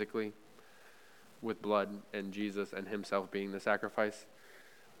physically with blood and Jesus and himself being the sacrifice,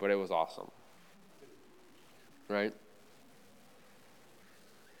 but it was awesome, right?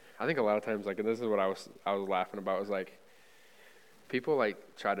 I think a lot of times, like, and this is what I was laughing about, was like, people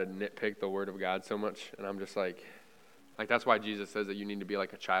like try to nitpick the word of God so much, and I'm just like that's why Jesus says that you need to be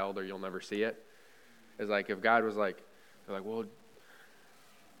like a child or you'll never see it. Is like, if God was like, they're like, well,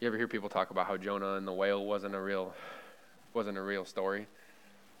 you ever hear people talk about how Jonah and the whale wasn't a real story?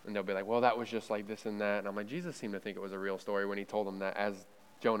 And they'll be like, well, that was just like this and that. And I'm like, Jesus seemed to think it was a real story when he told them that as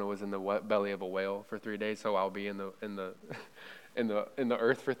Jonah was in the belly of a whale for 3 days, so I'll be in the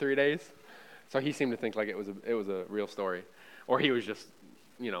earth for 3 days. So he seemed to think like it was a real story, or he was just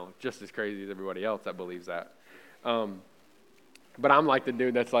just as crazy as everybody else that believes that. But I'm like the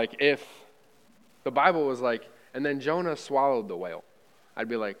dude that's like, if the Bible was like, and then Jonah swallowed the whale, I'd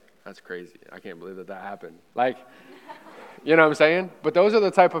be like, that's crazy. I can't believe that happened. Like, you know what I'm saying? But those are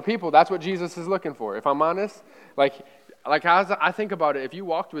the type of people, that's what Jesus is looking for. If I'm honest, like as I think about it, if you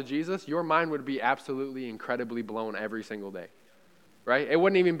walked with Jesus, your mind would be absolutely incredibly blown every single day. Right? It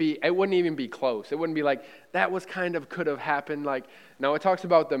wouldn't even be close. It wouldn't be like, that was kind of could have happened. Like, no, it talks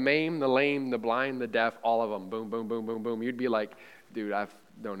about the maimed, the lame, the blind, the deaf, all of them. Boom, boom, boom, boom, boom. You'd be like, dude, I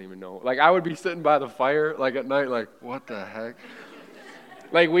don't even know. Like, I would be sitting by the fire, like at night, like, what the heck?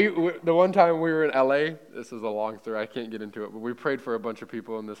 Like, we the one time we were in LA, this is a long story, I can't get into it, but we prayed for a bunch of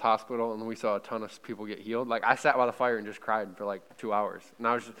people in this hospital, and we saw a ton of people get healed. Like, I sat by the fire and just cried for like 2 hours.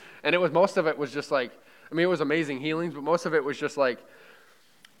 And most of it was just like, I mean, it was amazing healings, but most of it was just like,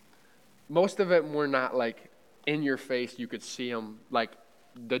 most of it were not like in your face. You could see them, like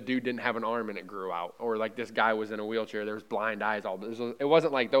the dude didn't have an arm and it grew out, or like this guy was in a wheelchair. There was blind eyes. It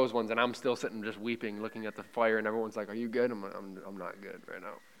wasn't like those ones, and I'm still sitting just weeping, looking at the fire, and everyone's like, "Are you good?" I'm not good right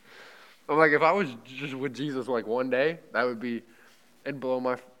now. I'm like, if I was just with Jesus like one day, it'd blow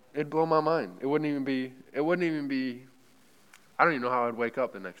my mind. It wouldn't even be. I don't even know how I'd wake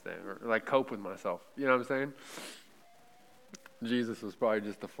up the next day or like cope with myself. You know what I'm saying? Jesus was probably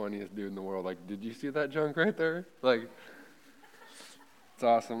just the funniest dude in the world. Like, did you see that junk right there? Like, it's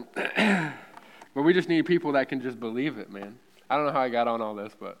awesome. But we just need people that can just believe it, man. I don't know how I got on all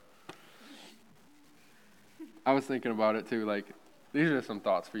this, but I was thinking about it too. Like, these are some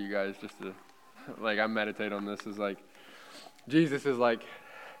thoughts for you guys just to, like, I meditate on this. Is like, Jesus is like,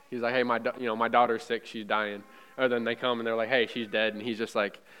 he's like, hey, my daughter's sick, she's dying. Or then they come and they're like, hey, she's dead. And he's just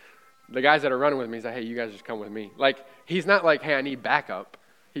like, the guys that are running with me, he's like, hey, you guys just come with me. Like, he's not like, hey, I need backup.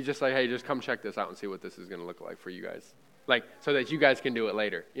 He's just like, hey, just come check this out and see what this is going to look like for you guys. Like, so that you guys can do it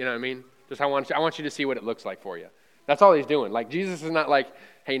later. You know what I mean? Just I want you to see what it looks like for you. That's all he's doing. Like, Jesus is not like,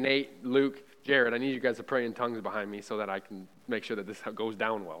 hey, Nate, Luke, Jared, I need you guys to pray in tongues behind me so that I can make sure that this goes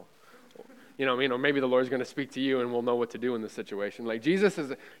down well. You know what I mean? Or maybe the Lord's going to speak to you and we'll know what to do in this situation. Like,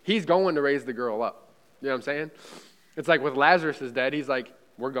 he's going to raise the girl up. You know what I'm saying? It's like with Lazarus is dead. He's like,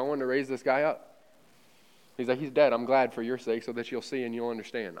 we're going to raise this guy up. He's like, he's dead. I'm glad for your sake so that you'll see and you'll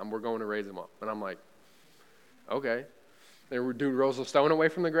understand. We're going to raise him up. And I'm like, okay. And dude rolls a stone away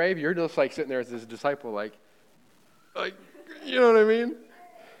from the grave. You're just like sitting there as his disciple, like, you know what I mean?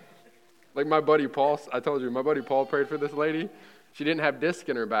 Like my buddy Paul, I told you, my buddy Paul prayed for this lady. She didn't have disc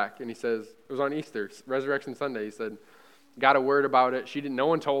in her back. And he says, it was on Easter, Resurrection Sunday. He said, got a word about it. No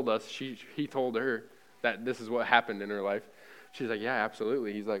one told us. He told her that this is what happened in her life. She's like, yeah,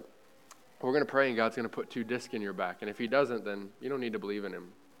 absolutely. He's like, we're going to pray and God's going to put 2 discs in your back. And if he doesn't, then you don't need to believe in him.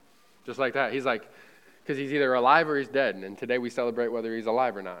 Just like that. He's like, because he's either alive or he's dead. And today we celebrate whether he's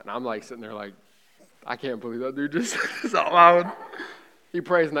alive or not. And I'm like sitting there like, I can't believe that dude just said this out loud. He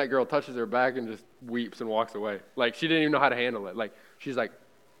prays and that girl touches her back and just weeps and walks away. Like she didn't even know how to handle it. Like she's like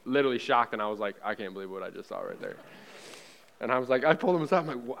literally shocked. And I was like, I can't believe what I just saw right there. And I was like, I pulled him aside. I'm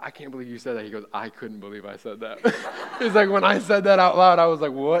like, well, I can't believe you said that. He goes, I couldn't believe I said that. He's like, when I said that out loud, I was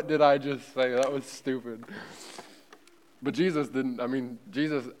like, what did I just say? That was stupid. But Jesus didn't. I mean,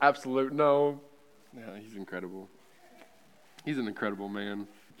 Jesus, absolute no. Yeah, he's incredible. He's an incredible man.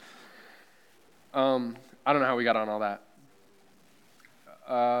 I don't know how we got on all that.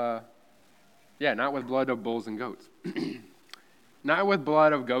 Yeah, not with blood of bulls and goats. Not with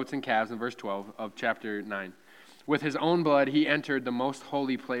blood of goats and calves in verse 12 of chapter 9. With his own blood he entered the most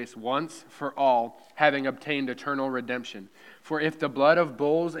holy place once for all, having obtained eternal redemption. For if the blood of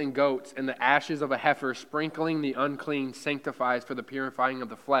bulls and goats and the ashes of a heifer sprinkling the unclean sanctifies for the purifying of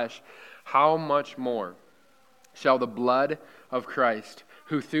the flesh, how much more shall the blood of Christ,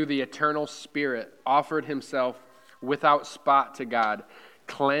 who through the eternal Spirit offered himself without spot to God,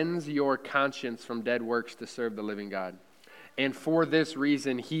 cleanse your conscience from dead works to serve the living God? And for this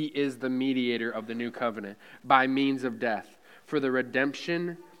reason, he is the mediator of the new covenant by means of death, for the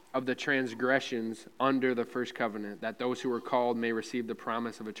redemption of the transgressions under the first covenant, that those who are called may receive the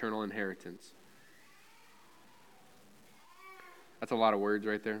promise of eternal inheritance. That's a lot of words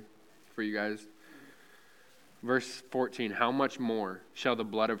right there for you guys. Verse 14, how much more shall the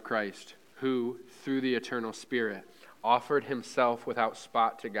blood of Christ, who through the eternal Spirit offered himself without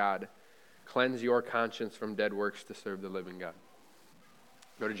spot to God, cleanse your conscience from dead works to serve the living God?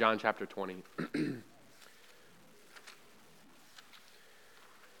 Go to John chapter 20.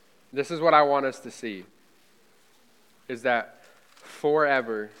 This is what I want us to see, is that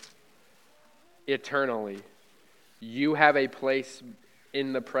forever, eternally, you have a place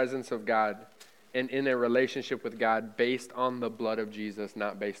in the presence of God and in a relationship with God based on the blood of Jesus,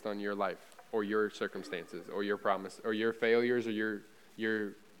 not based on your life or your circumstances or your promise or your failures or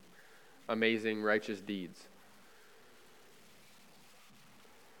your amazing righteous deeds.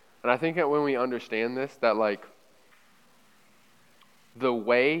 And I think that when we understand this, that like the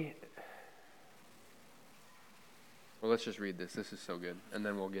way, well, let's just read this. This is so good. And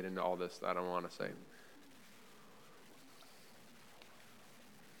then we'll get into all this that I don't want to say.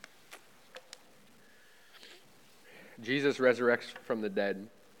 Jesus resurrects from the dead.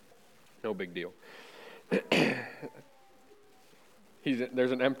 No big deal.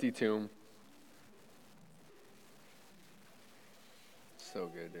 There's an empty tomb. So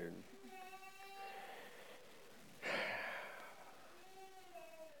good, dude.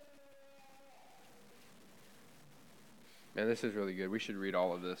 Man, this is really good. We should read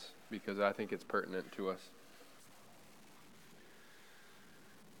all of this because I think it's pertinent to us.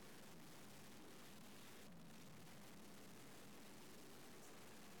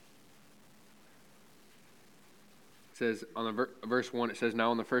 It says, on the verse 1, it says,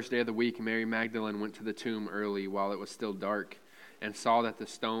 now on the first day of the week, Mary Magdalene went to the tomb early while it was still dark and saw that the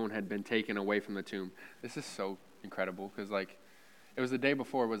stone had been taken away from the tomb. This is so incredible because, like, it was the day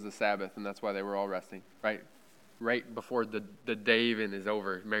before was the Sabbath, and that's why they were all resting, right? Right before the day even is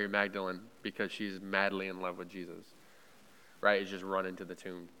over, Mary Magdalene, because she's madly in love with Jesus, right, is just run into the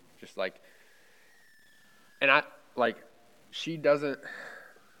tomb. Just like, and she doesn't,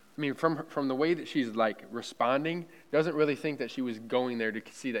 I mean, from the way that she's like responding, doesn't really think that she was going there to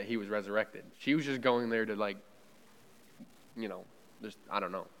see that he was resurrected. She was just going there to like, you know, just, I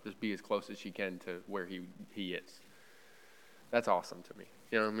don't know, just be as close as she can to where he is. That's awesome to me.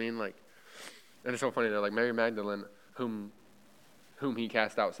 You know what I mean? Like, and it's so funny, they're like, Mary Magdalene, whom he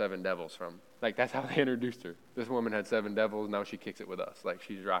cast out 7 devils from. Like, that's how they introduced her. This woman had 7 devils, now she kicks it with us. Like,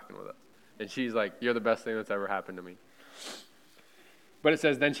 she's rocking with us. And she's like, you're the best thing that's ever happened to me. But it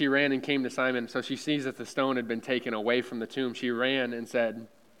says, then she ran and came to Simon. So she sees that the stone had been taken away from the tomb. She ran and said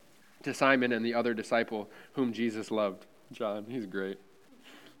to Simon and the other disciple whom Jesus loved. John, he's great.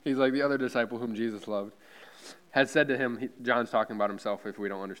 He's like, the other disciple whom Jesus loved had said to him, John's talking about himself if we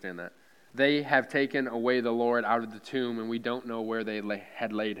don't understand that, they have taken away the Lord out of the tomb, and we don't know where they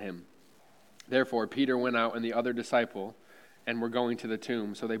had laid him. Therefore, Peter went out and the other disciple and were going to the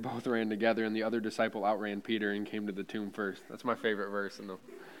tomb. So they both ran together, and the other disciple outran Peter and came to the tomb first. That's my favorite verse.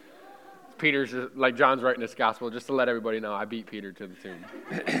 Peter's just, like John's writing this gospel just to let everybody know I beat Peter to the tomb.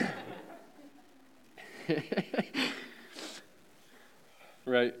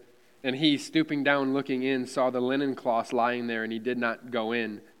 Right? And he, stooping down, looking in, saw the linen cloths lying there, and he did not go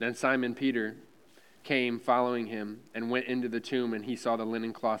in. Then Simon Peter came following him and went into the tomb, and he saw the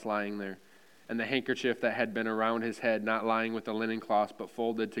linen cloth lying there, and the handkerchief that had been around his head not lying with the linen cloth, but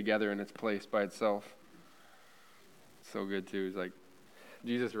folded together in its place by itself. So good too. He's like,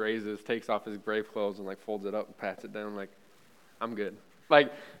 Jesus raises, takes off his grave clothes and like folds it up and pats it down like, I'm good.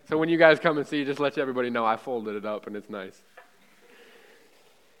 Like, so when you guys come and see, just let everybody know I folded it up and it's nice.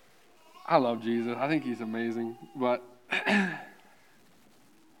 I love Jesus. I think he's amazing. But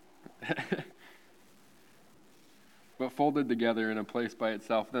but folded together in a place by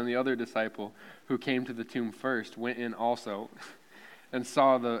itself. Then the other disciple who came to the tomb first went in also and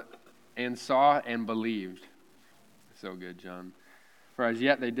saw and believed. So good, John. For as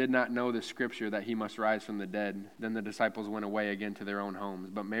yet they did not know the scripture that he must rise from the dead. Then the disciples went away again to their own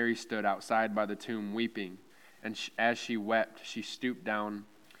homes. But Mary stood outside by the tomb weeping. And as she wept, she stooped down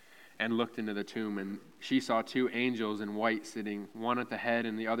and looked into the tomb. And she saw two angels in white sitting, one at the head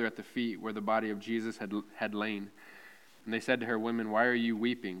and the other at the feet, where the body of Jesus had lain. And they said to her, Women, why are you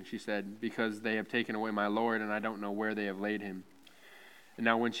weeping? She said, Because they have taken away my Lord, and I don't know where they have laid him. And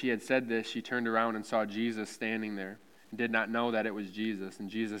now when she had said this, she turned around and saw Jesus standing there, and did not know that it was Jesus.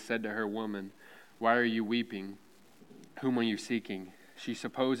 And Jesus said to her, Woman, why are you weeping? Whom are you seeking? She,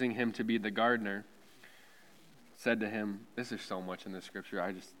 supposing him to be the gardener, said to him, this is so much in the scripture,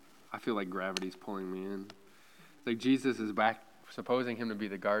 I feel like gravity's pulling me in. It's like Jesus is back, supposing him to be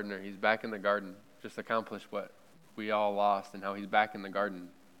the gardener. He's back in the garden, just accomplished what we all lost, and how he's back in the garden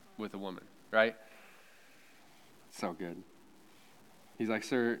with a woman, right? So good. He's like,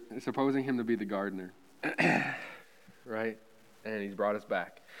 Sir, supposing him to be the gardener, right? And he's brought us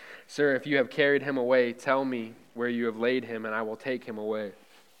back. Sir, if you have carried him away, tell me where you have laid him, and I will take him away.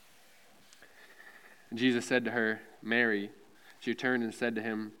 And Jesus said to her, Mary. She turned and said to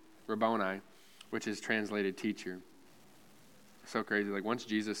him, Rabboni, which is translated teacher. So crazy. Like once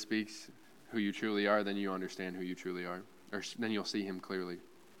Jesus speaks who you truly are, then you understand who you truly are. Or then you'll see him clearly.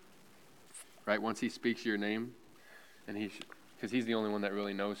 Right? Once he speaks your name, and because he's the only one that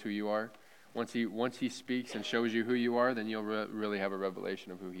really knows who you are. Once he speaks and shows you who you are, then you'll really have a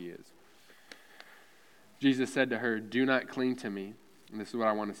revelation of who he is. Jesus said to her, Do not cling to me. And this is what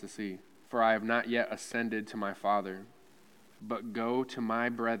I want us to see. For I have not yet ascended to my Father, but go to my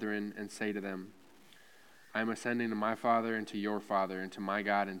brethren and say to them, I am ascending to my Father and to your Father, and to my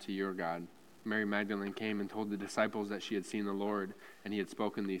God and to your God. Mary Magdalene came and told the disciples that she had seen the Lord, and he had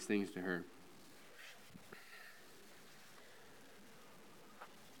spoken these things to her.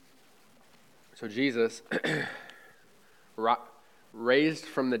 So Jesus, raised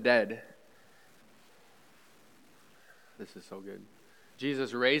from the dead. This is so good.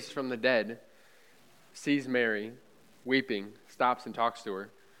 Jesus, raised from the dead, sees Mary weeping, stops and talks to her.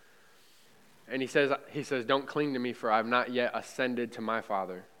 And he says, don't cling to me, for I have not yet ascended to my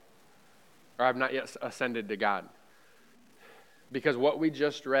Father. Or I have not yet ascended to God. Because what we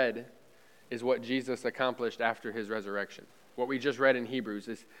just read is what Jesus accomplished after his resurrection. What we just read in Hebrews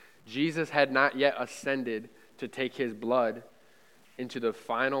is Jesus had not yet ascended to take his blood into the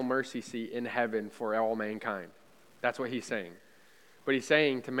final mercy seat in heaven for all mankind. That's what he's saying. But he's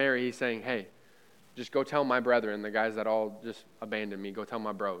saying to Mary, he's saying, hey, just go tell my brethren, the guys that all just abandoned me, go tell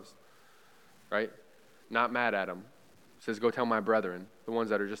my bros. Right? Not mad at them. He says, go tell my brethren, the ones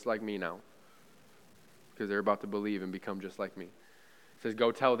that are just like me now. Because they're about to believe and become just like me. He says,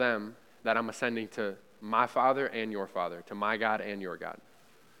 go tell them that I'm ascending to my Father and your Father, to my God and your God.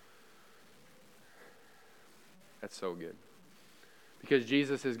 That's so good. Because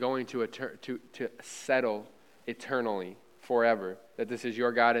Jesus is going to settle eternally, forever, that this is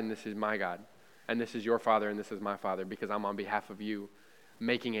your God and this is my God. And this is your Father and this is my Father, because I'm on behalf of you,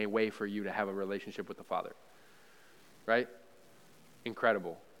 making a way for you to have a relationship with the Father. Right?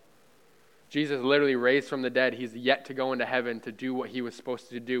 Incredible. Jesus literally raised from the dead. He's yet to go into heaven to do what he was supposed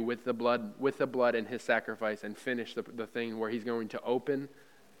to do with the blood and his sacrifice, and finish the thing where he's going to open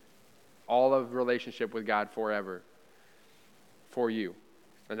all of relationship with God forever for you.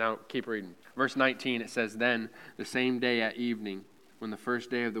 And now keep reading. Verse 19, it says, Then the same day at evening, when the first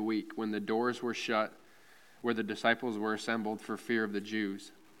day of the week, when the doors were shut, where the disciples were assembled for fear of the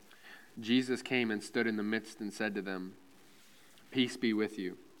Jews, Jesus came and stood in the midst and said to them, Peace be with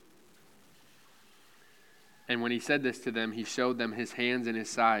you. And when he said this to them, he showed them his hands and his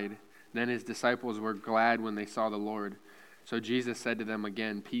side. Then his disciples were glad when they saw the Lord. So Jesus said to them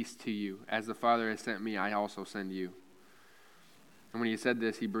again, Peace to you. As the Father has sent me, I also send you. And when he said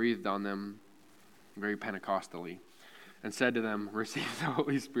this, he breathed on them very Pentecostally and said to them, Receive the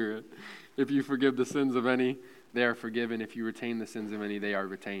Holy Spirit. If you forgive the sins of any, they are forgiven. If you retain the sins of any, they are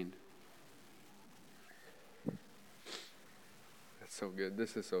retained. That's so good.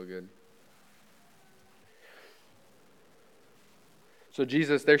 This is so good. So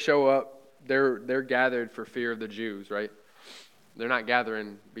Jesus, they show up. they're gathered for fear of the Jews, right? They're not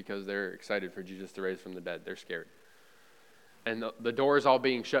gathering because they're excited for Jesus to raise from the dead. They're scared. And the doors all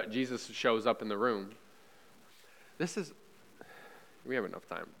being shut, Jesus shows up in the room. We have enough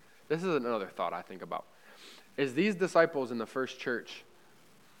time. This is another thought I think about. Is these disciples in the first church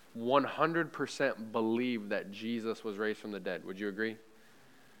 100% believe that Jesus was raised from the dead? Would you agree?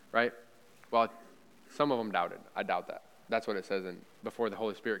 Right? Well, some of them doubted. I doubt that. That's what it says before the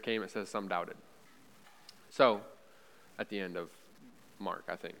Holy Spirit came, it says some doubted. So, at the end of Mark,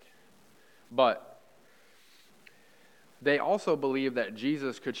 I think. But they also believe that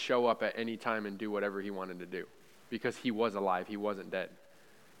Jesus could show up at any time and do whatever he wanted to do because he was alive. He wasn't dead.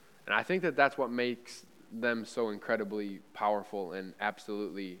 And I think that that's what makes them so incredibly powerful and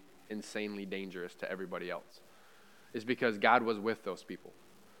absolutely insanely dangerous to everybody else, is because God was with those people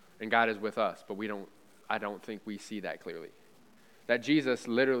and God is with us, but I don't think we see that clearly. That Jesus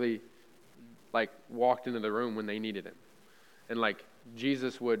literally walked into the room when they needed him. And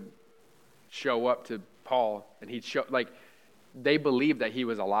Jesus would show up to Paul and he'd show, they believed that he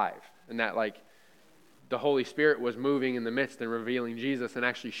was alive and that the Holy Spirit was moving in the midst and revealing Jesus and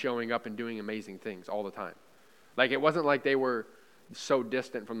actually showing up and doing amazing things all the time. It wasn't like they were so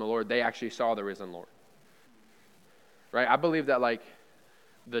distant from the Lord. They actually saw the risen Lord. Right? I believe that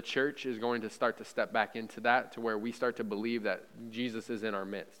the church is going to start to step back into that, to where we start to believe that Jesus is in our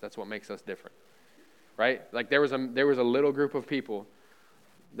midst. That's what makes us different. Right? There was a little group of people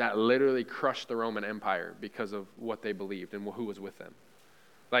that literally crushed the Roman Empire because of what they believed and who was with them.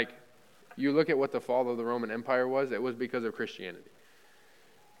 You look at what the fall of the Roman Empire was, it was because of Christianity.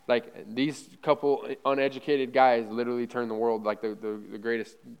 These couple uneducated guys literally turned the world, the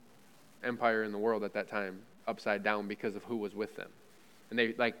greatest empire in the world at that time, upside down because of who was with them. And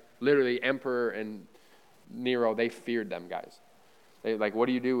they, literally, Emperor and Nero, they feared them guys. They, what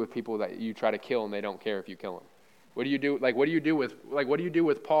do you do with people that you try to kill and they don't care if you kill them? What do you do? What do you do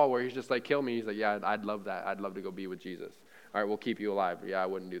with Paul, where he's just kill me? He's yeah, I'd love that. I'd love to go be with Jesus. All right, we'll keep you alive. Yeah, I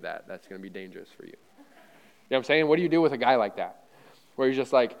wouldn't do that. That's going to be dangerous for you. You know what I'm saying? What do you do with a guy like that? Where he's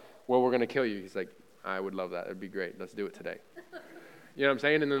just well, we're going to kill you. He's I would love that. It'd be great. Let's do it today. You know what I'm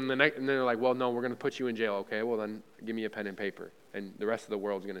saying? And then and they're well, no, we're going to put you in jail. Okay, well then give me a pen and paper. And the rest of the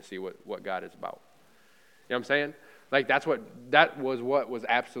world's going to see what God is about. You know what I'm saying? That was what was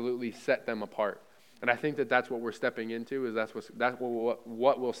absolutely set them apart. And I think that that's what we're stepping into, is that's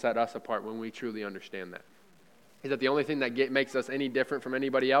what will set us apart when we truly understand that. Is that the only thing that makes us any different from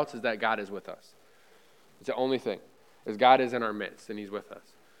anybody else is that God is with us. It's the only thing, is God is in our midst and he's with us.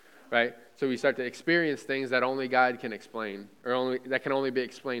 Right? So we start to experience things that only God can explain, or that can only be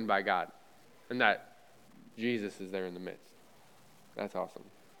explained by God. And that Jesus is there in the midst. That's awesome.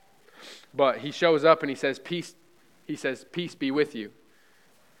 But he shows up and he says, peace be with you.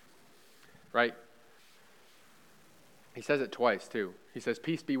 Right? He says it twice too. He says,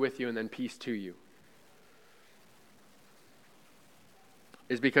 peace be with you, and then peace to you.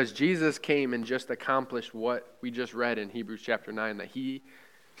 Is because Jesus came and just accomplished what we just read in Hebrews chapter 9, that he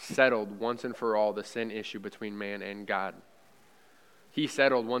settled once and for all the sin issue between man and God. He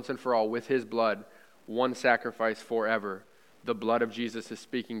settled once and for all with his blood, one sacrifice forever. The blood of Jesus is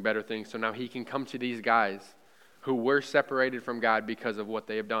speaking better things. So now he can come to these guys who were separated from God because of what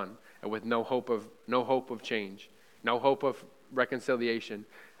they have done, and with no hope of change, no hope of reconciliation,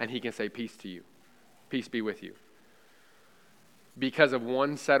 and he can say, peace to you. Peace be with you. Because of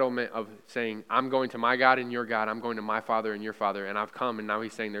one settlement of saying, I'm going to my God and your God, I'm going to my Father and your Father, and I've come, and now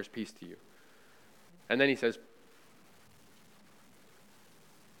he's saying there's peace to you. And then he says,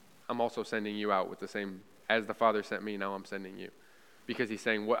 I'm also sending you out with the same, as the Father sent me, now I'm sending you. Because he's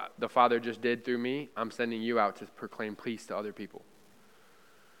saying, what the Father just did through me, I'm sending you out to proclaim peace to other people.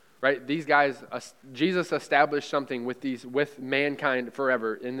 Right? These guys, Jesus established something with mankind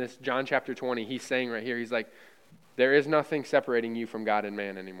forever. In this John chapter 20, he's saying right here, he's there is nothing separating you from God and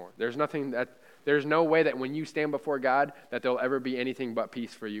man anymore. There's no way that when you stand before God that there'll ever be anything but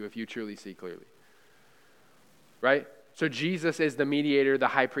peace for you if you truly see clearly. Right? So Jesus is the mediator, the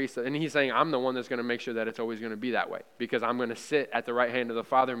high priest, and he's saying, I'm the one that's going to make sure that it's always going to be that way, because I'm going to sit at the right hand of the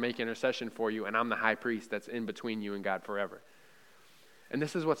Father, make intercession for you, and I'm the high priest that's in between you and God forever. And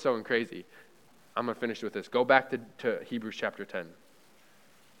this is what's so crazy. I'm going to finish with this. Go back to Hebrews chapter 10.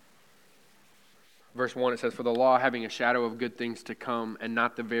 Verse 1, it says, for the law, having a shadow of good things to come, and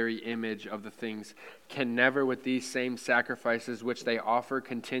not the very image of the things, can never with these same sacrifices which they offer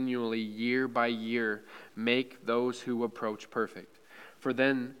continually year by year make those who approach perfect. For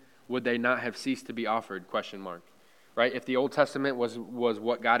then would they not have ceased to be offered? ? Right? If the Old Testament was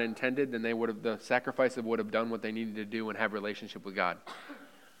what God intended, then the sacrifice would have done what they needed to do and have relationship with God.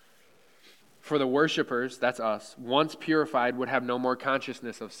 For the worshipers, that's us, once purified, would have no more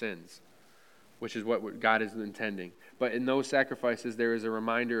consciousness of sins, which is what God is intending. But in those sacrifices, there is a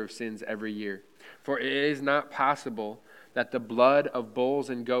reminder of sins every year. For it is not possible that the blood of bulls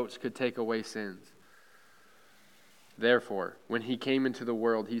and goats could take away sins. Therefore, when he came into the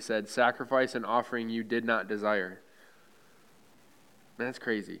world, he said, sacrifice and offering you did not desire. Man, that's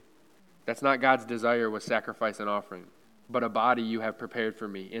crazy. That's not God's desire was sacrifice and offering, but a body you have prepared for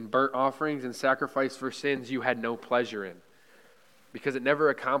me. In burnt offerings and sacrifice for sins you had no pleasure in. Because it never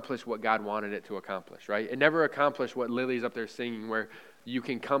accomplished what God wanted it to accomplish, right? It never accomplished what Lily's up there singing, where you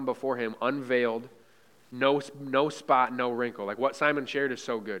can come before him unveiled, no spot, no wrinkle. Like what Simon shared is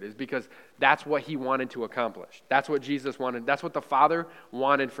so good, is because that's what he wanted to accomplish. That's what Jesus wanted. That's what the Father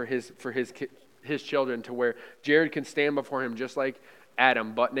wanted for his children, to where Jared can stand before him just like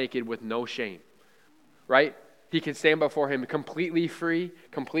Adam, butt naked with no shame, right? He can stand before him completely free,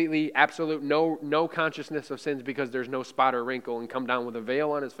 completely absolute, no consciousness of sins, because there's no spot or wrinkle, and come down with a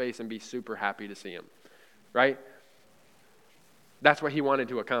veil on his face and be super happy to see him, right? That's what he wanted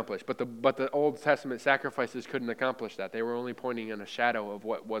to accomplish. But the Old Testament sacrifices couldn't accomplish that. They were only pointing in a shadow of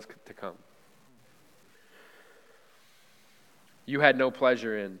what was to come. You had no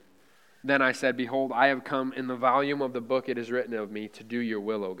pleasure in. Then I said, behold, I have come. In the volume of the book it is written of me to do your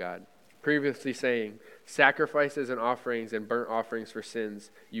will, O God. Previously saying, sacrifices and offerings and burnt offerings for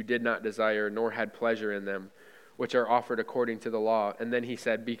sins you did not desire, nor had pleasure in them, which are offered according to the law. And then he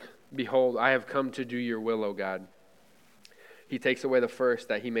said, behold, I have come to do your will, O God. He takes away the first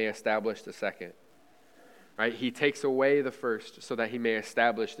that he may establish the second. Right? He takes away the first so that he may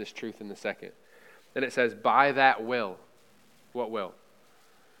establish this truth in the second. And it says, by that will. What will?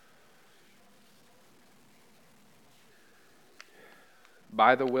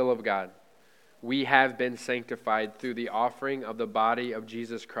 By the will of God, we have been sanctified through the offering of the body of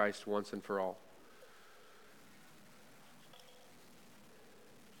Jesus Christ once and for all.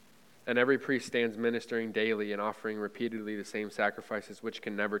 And every priest stands ministering daily and offering repeatedly the same sacrifices which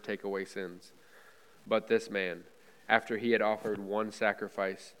can never take away sins. But this man, after he had offered one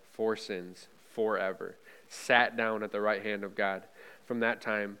sacrifice for sins forever, sat down at the right hand of God, from that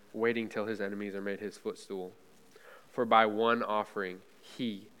time waiting till his enemies are made his footstool. For by one offering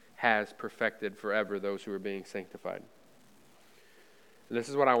he has perfected forever those who are being sanctified. And this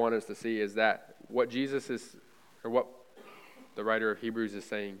is what I want us to see, is that what Jesus is, or what the writer of Hebrews is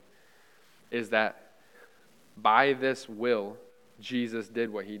saying, is that by this will, Jesus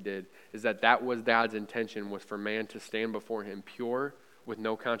did what he did, is that was God's intention, was for man to stand before him pure with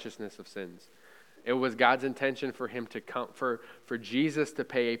no consciousness of sins. It was God's intention for him to come, for Jesus to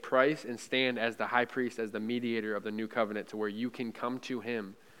pay a price and stand as the high priest, as the mediator of the new covenant, to where you can come to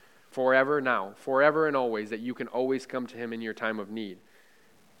him forever now, forever and always, that you can always come to him in your time of need.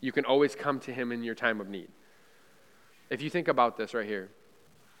 You can always come to him in your time of need. If you think about this right here,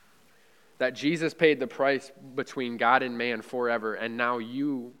 that Jesus paid the price between God and man forever, and now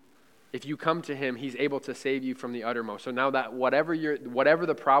if you come to him, he's able to save you from the uttermost. So now that whatever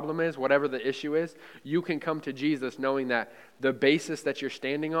the problem is, whatever the issue is, you can come to Jesus knowing that the basis that you're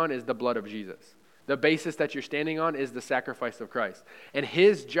standing on is the blood of Jesus. The basis that you're standing on is the sacrifice of Christ. And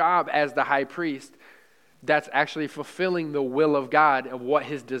his job as the high priest, that's actually fulfilling the will of God, of what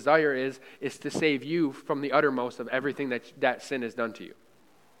his desire is to save you from the uttermost of everything that sin has done to you.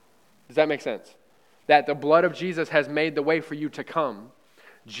 Does that make sense? That the blood of Jesus has made the way for you to come.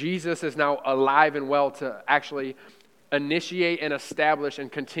 Jesus is now alive and well to actually initiate and establish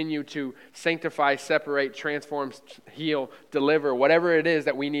and continue to sanctify, separate, transform, heal, deliver, whatever it is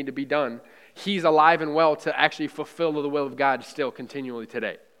that we need to be done. He's alive and well to actually fulfill the will of God still continually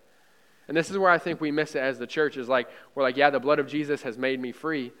today. And this is where I think we miss it as the church, is like, we're like, yeah, the blood of Jesus has made me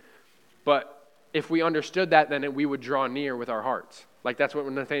free. But if we understood that, then we would draw near with our hearts. Like that's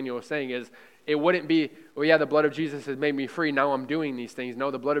what Nathaniel was saying, is it wouldn't be, well, yeah, the blood of Jesus has made me free, now I'm doing these things.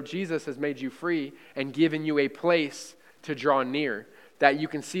 No, the blood of Jesus has made you free and given you a place to draw near, that you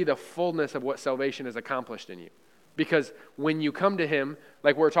can see the fullness of what salvation has accomplished in you. Because when you come to him,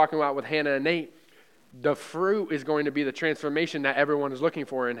 like we're talking about with Hannah and Nate, the fruit is going to be the transformation that everyone is looking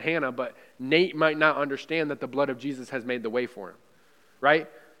for in Hannah, but Nate might not understand that the blood of Jesus has made the way for him, right?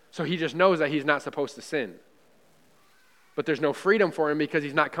 So he just knows that he's not supposed to sin. But there's no freedom for him because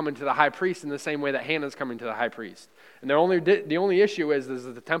he's not coming to the high priest in the same way that Hannah's coming to the high priest. And the only issue is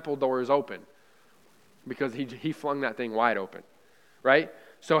that the temple door is open because he flung that thing wide open, right?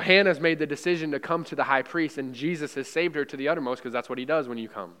 So Hannah's made the decision to come to the high priest, and Jesus has saved her to the uttermost because that's what he does when you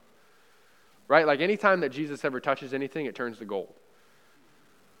come, right? Like anytime that Jesus ever touches anything, it turns to gold,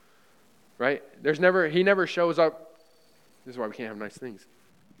 right? He never shows up. This is why we can't have nice things.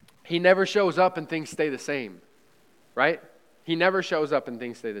 He never shows up and things stay the same, right? He never shows up and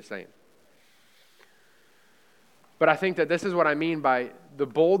things stay the same. But I think that this is what I mean by the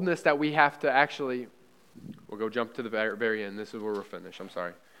boldness that we have to actually, we'll go jump to the very end. This is where we'll finish. I'm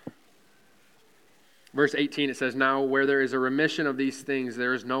sorry. Verse 18, it says, now where there is a remission of these things,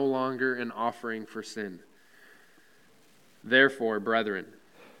 there is no longer an offering for sin. Therefore, brethren,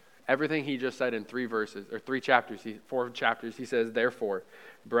 everything he just said in 4 chapters, he says, therefore,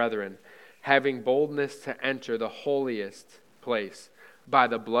 brethren, having boldness to enter the holiest place by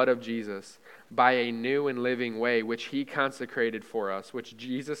the blood of Jesus, by a new and living way, which he consecrated for us, which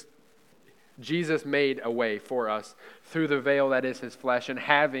Jesus made a way for us through the veil that is his flesh, and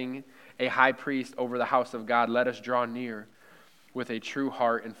having a high priest over the house of God, let us draw near with a true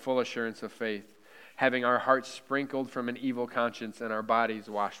heart and full assurance of faith, having our hearts sprinkled from an evil conscience and our bodies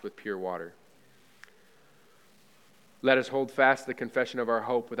washed with pure water. Let us hold fast the confession of our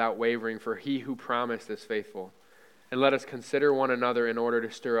hope without wavering, for he who promised is faithful. And let us consider one another in order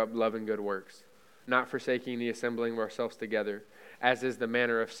to stir up love and good works, not forsaking the assembling of ourselves together, as is the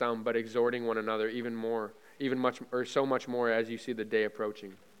manner of some, but exhorting one another so much more as you see the day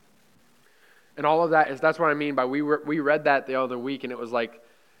approaching. And all of that's what I mean by we read that the other week, and it was like,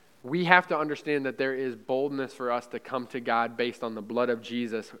 we have to understand that there is boldness for us to come to God based on the blood of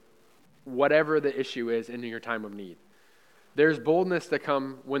Jesus, whatever the issue is in your time of need. There's boldness to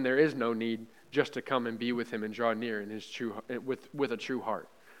come when there is no need, just to come and be with him and draw near in his with a true heart,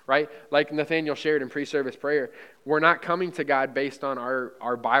 right? Like Nathaniel shared in pre-service prayer, we're not coming to God based on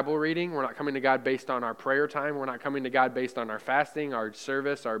our Bible reading. We're not coming to God based on our prayer time. We're not coming to God based on our fasting, our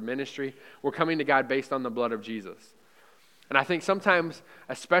service, our ministry. We're coming to God based on the blood of Jesus. And I think sometimes,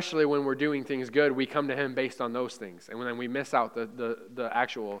 especially when we're doing things good, we come to him based on those things. And then we miss out the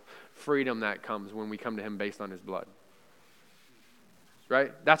actual freedom that comes when we come to him based on his blood.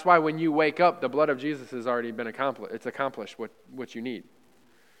 Right? That's why when you wake up, the blood of Jesus has already been accomplished. It's accomplished what you need.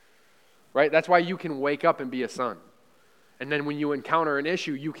 Right? That's why you can wake up and be a son. And then when you encounter an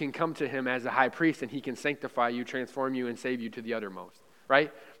issue, you can come to him as a high priest and he can sanctify you, transform you, and save you to the uttermost.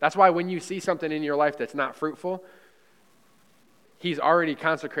 Right? That's why when you see something in your life that's not fruitful, he's already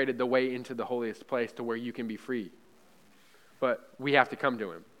consecrated the way into the holiest place to where you can be free. But we have to come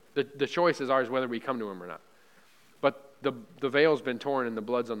to him. The choice is ours whether we come to him or not. But the veil's been torn and the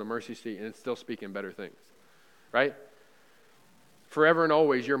blood's on the mercy seat and it's still speaking better things. Right? Forever and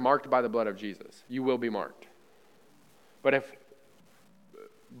always, you're marked by the blood of Jesus. You will be marked.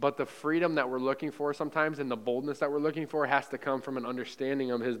 But the freedom that we're looking for sometimes and the boldness that we're looking for has to come from an understanding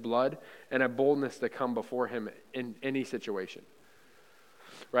of his blood and a boldness to come before him in any situation.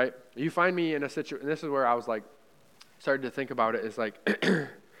 Right? You find me in a situation, and this is where I was like, started to think about it, is like,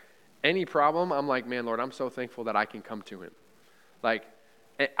 any problem, I'm like, man, Lord, I'm so thankful that I can come to him. Like,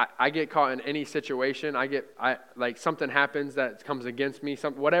 I get caught in any situation, like something happens that comes against me,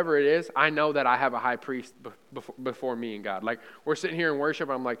 whatever it is, I know that I have a high priest before me and God. Like, we're sitting here in worship,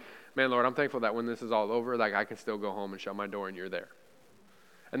 and I'm like, man, Lord, I'm thankful that when this is all over, like, I can still go home and shut my door and you're there.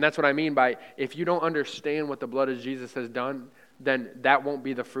 And that's what I mean by, if you don't understand what the blood of Jesus has done, then that won't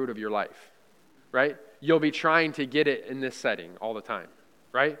be the fruit of your life, right? You'll be trying to get it in this setting all the time,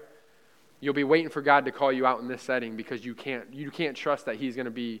 right? You'll be waiting for God to call you out in this setting because you can't trust that he's going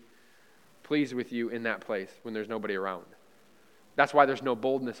to be pleased with you in that place when there's nobody around. That's why there's no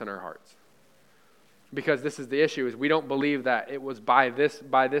boldness in our hearts. Because this is the issue, is we don't believe that it was by this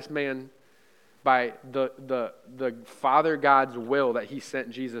man, by the Father God's will that he sent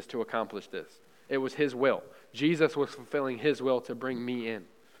Jesus to accomplish this. It was his will. Jesus was fulfilling his will to bring me in.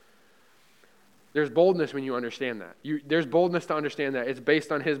 There's boldness when you understand that. There's boldness to understand that it's based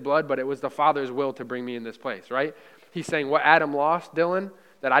on his blood, but it was the Father's will to bring me in this place, right? He's saying, what Adam lost, Dylan,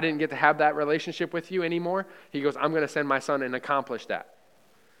 that I didn't get to have that relationship with you anymore, he goes, I'm going to send my son and accomplish that.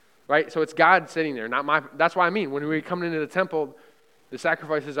 Right? So it's God sitting there, that's what I mean. When we come into the temple, the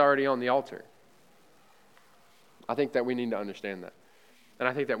sacrifice is already on the altar. I think that we need to understand that. And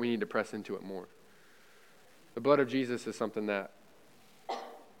I think that we need to press into it more. The blood of Jesus is something that,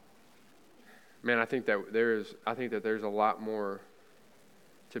 man, I think that there's a lot more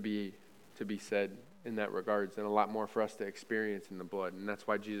to be said in that regards, and a lot more for us to experience in the blood. And that's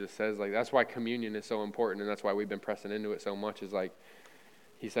why Jesus says, like, that's why communion is so important, and that's why we've been pressing into it so much, is like,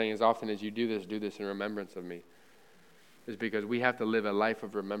 he's saying, as often as you do this in remembrance of me. Is because we have to live a life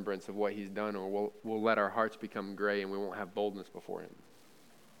of remembrance of what he's done, or we'll let our hearts become gray and we won't have boldness before him.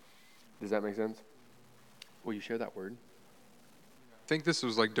 Does that make sense? Will you share that word? I think this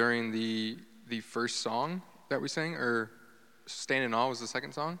was like during the first song that we sang, or Stand in Awe was the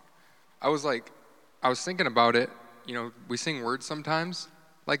second song. I was thinking about it, we sing words sometimes,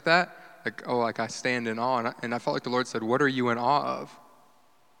 like that. Like, oh, like I stand in awe. And I felt like the Lord said, what are you in awe of?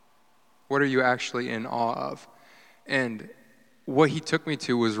 What are you actually in awe of? And what he took me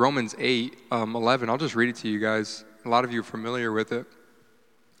to was Romans 8, 11. I'll just read it to you guys. A lot of you are familiar with it.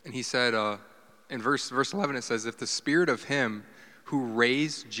 And he said, in verse 11, it says, if the spirit of him who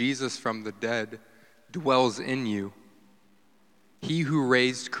raised Jesus from the dead dwells in you, he who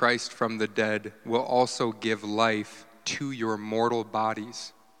raised Christ from the dead will also give life to your mortal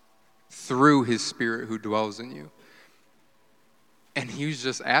bodies through his spirit who dwells in you. And he was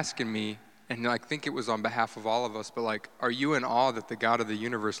just asking me, and I think it was on behalf of all of us, but like, are you in awe that the God of the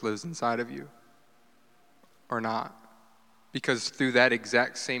universe lives inside of you or not? Because through that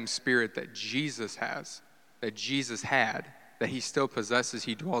exact same spirit that Jesus has, that Jesus had, that he still possesses,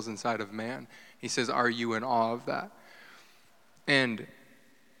 he dwells inside of man. He says, are you in awe of that? And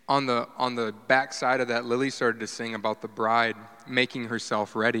on the back side of that, Lily started to sing about the bride making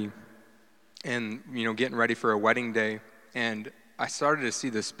herself ready and, getting ready for a wedding day. And I started to see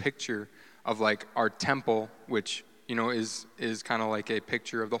this picture of like our temple, which, is kind of like a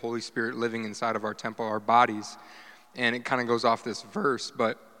picture of the Holy Spirit living inside of our temple, our bodies. And it kind of goes off this verse,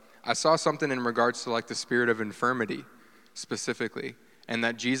 but I saw something in regards to like the spirit of infirmity specifically, and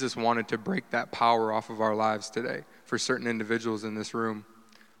that Jesus wanted to break that power off of our lives today for certain individuals in this room.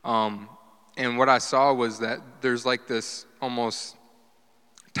 And what I saw was that there's like this almost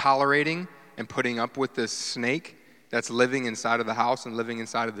tolerating and putting up with this snake that's living inside of the house and living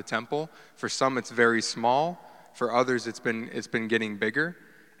inside of the temple. For some, it's very small. For others, it's been getting bigger,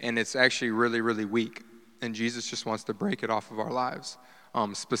 and it's actually really, really weak. And Jesus just wants to break it off of our lives,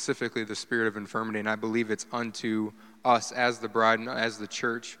 specifically the spirit of infirmity. And I believe it's unto us as the bride and as the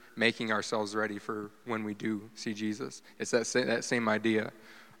church making ourselves ready for when we do see Jesus. It's that same idea.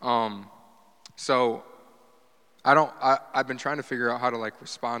 So I've been trying to figure out how to like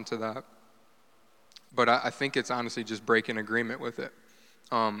respond to that. But I think it's honestly just breaking agreement with it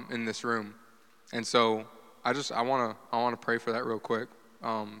in this room. And so I want to pray for that real quick.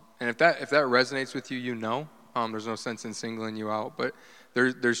 And if that resonates with you, there's no sense in singling you out. But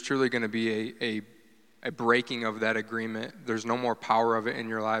there's truly going to be a breaking of that agreement. There's no more power of it in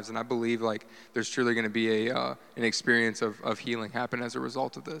your lives. And I believe like there's truly going to be an experience of healing happen as a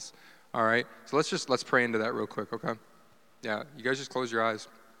result of this. All right? So let's pray into that real quick, okay? Yeah, you guys just close your eyes.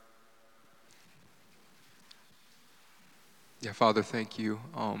 Yeah, Father, thank you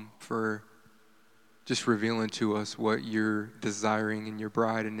for just revealing to us what you're desiring in your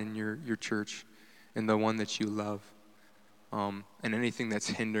bride and in your church and the one that you love, and anything that's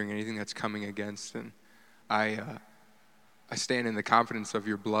hindering, anything that's coming against. And I stand in the confidence of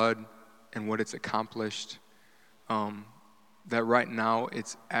your blood and what it's accomplished, that right now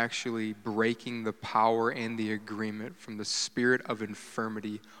it's actually breaking the power and the agreement from the spirit of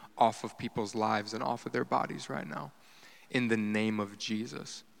infirmity off of people's lives and off of their bodies right now. In the name of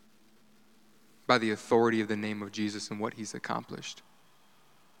Jesus, by the authority of the name of Jesus and what he's accomplished.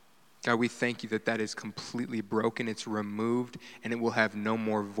 God, we thank you that is completely broken, it's removed, and it will have no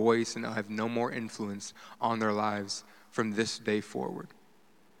more voice and it'll have no more influence on their lives from this day forward.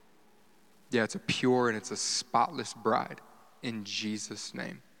 Yeah, it's a pure and it's a spotless bride in Jesus'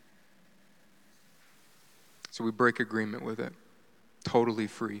 name. So we break agreement with it. Totally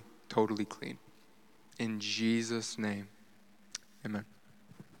free, totally clean. In Jesus' name. Amen.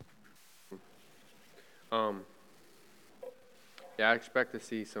 Yeah, I expect to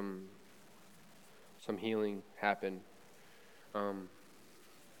see some healing happen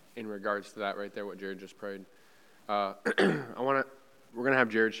in regards to that right there, what Jared just prayed. We're gonna have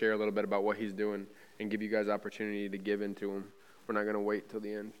Jared share a little bit about what he's doing and give you guys opportunity to give into him. We're not gonna wait till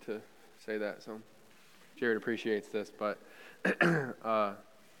the end to say that. So Jared appreciates this, but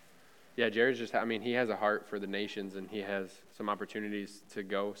yeah, Jared's he has a heart for the nations and he has some opportunities to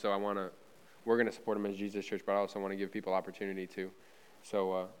go. So we're going to support him as Jesus Church, but I also want to give people opportunity too.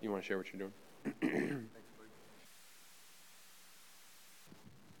 So you want to share what you're doing?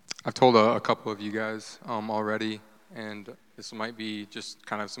 I've told a couple of you guys already, and this might be just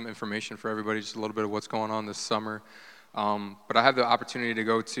kind of some information for everybody, just a little bit of what's going on this summer. But I have the opportunity to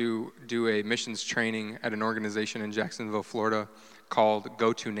go to do a missions training at an organization in Jacksonville, Florida, called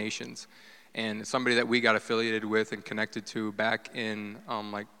Go To Nations. And somebody that we got affiliated with and connected to back in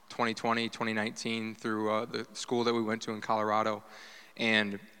 2020, 2019 through the school that we went to in Colorado.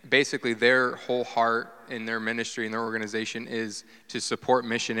 And basically their whole heart in their ministry and their organization is to support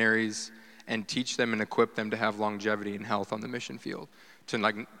missionaries and teach them and equip them to have longevity and health on the mission field. To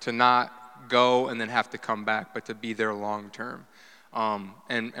not go and then have to come back, but to be there long term.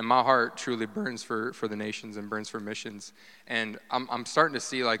 And my heart truly burns for the nations and burns for missions. And I'm starting to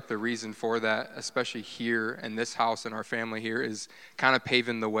see like the reason for that, especially here in this house and our family here, is kind of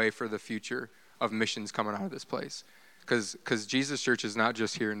paving the way for the future of missions coming out of this place. Because Jesus Church is not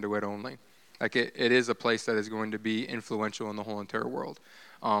just here in DeWitt only. Like it is a place that is going to be influential in the whole entire world.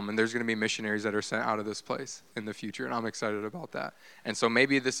 And there's going to be missionaries that are sent out of this place in the future, and I'm excited about that. And so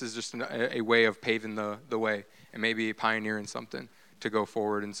maybe this is just a way of paving the way and maybe pioneering something to go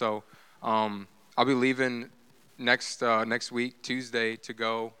forward. And so I'll be leaving next week, Tuesday, to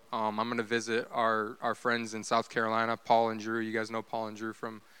go. I'm going to visit our friends in South Carolina, Paul and Drew. You guys know Paul and Drew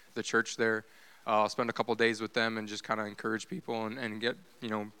from the church there. I'll spend a couple days with them and just kind of encourage people and get,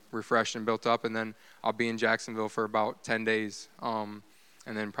 refreshed and built up. And then I'll be in Jacksonville for about 10 days and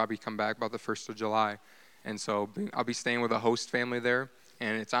then probably come back about the 1st of July. And so I'll be staying with a host family there.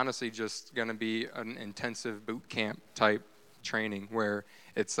 And it's honestly just going to be an intensive boot camp type training where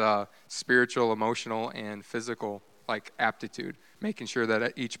it's spiritual, emotional, and physical like aptitude, making sure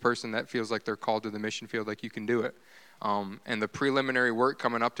that each person that feels like they're called to the mission field, like you can do it. And the preliminary work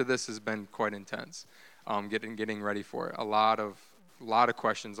coming up to this has been quite intense, getting ready for it. A lot of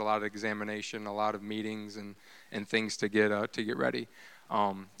questions, a lot of examination, a lot of meetings and things to get ready.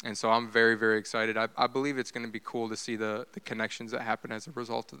 And so I'm very, very excited. I believe it's going to be cool to see the connections that happen as a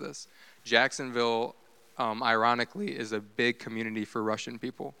result of this. Jacksonville, ironically, is a big community for Russian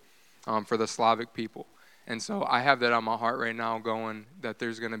people, for the Slavic people. And so I have that on my heart right now going that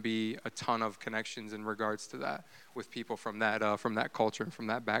there's going to be a ton of connections in regards to that with people from that culture and from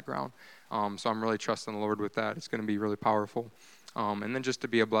that background. So I'm really trusting the Lord with that. It's going to be really powerful. And then just to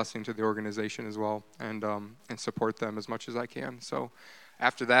be a blessing to the organization as well and support them as much as I can. So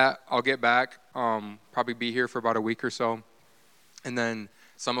after that, I'll get back, probably be here for about a week or so. And then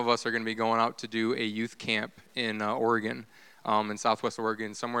some of us are going to be going out to do a youth camp in Oregon. In Southwest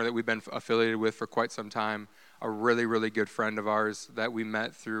Oregon, somewhere that we've been affiliated with for quite some time, a really, really good friend of ours that we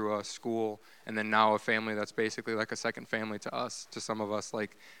met through school, and then now a family that's basically like a second family to us, to some of us.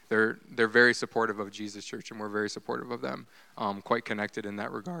 Like they're very supportive of Jesus Church, and we're very supportive of them, quite connected in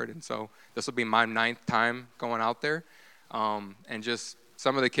that regard. And so this will be my 9th time going out there, and just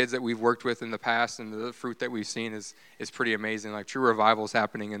some of the kids that we've worked with in the past and the fruit that we've seen is pretty amazing. Like true revivals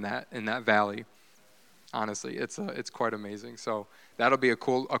happening in that valley. Honestly, it's quite amazing. So that'll be a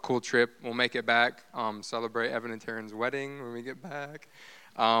cool trip. We'll make it back, celebrate Evan and Taryn's wedding when we get back,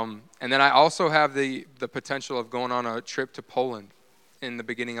 and then I also have the potential of going on a trip to Poland in the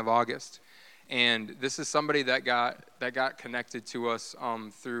beginning of August. And this is somebody that got connected to us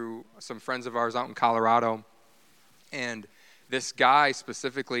through some friends of ours out in Colorado, and this guy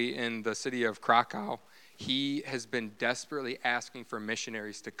specifically in the city of Krakow, he has been desperately asking for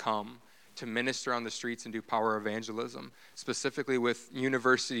missionaries to come to minister on the streets and do power evangelism, specifically with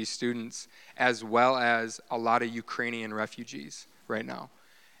university students, as well as a lot of Ukrainian refugees right now.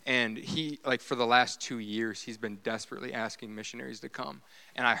 And he, like for the last 2 years, he's been desperately asking missionaries to come.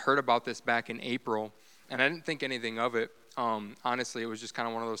 And I heard about this back in April, and I didn't think anything of it. Honestly, it was just kind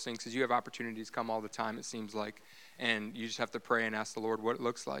of one of those things, because you have opportunities come all the time, it seems like, and you just have to pray and ask the Lord what it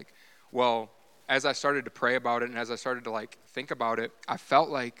looks like. Well, as I started to pray about it and as I started to think about it, I felt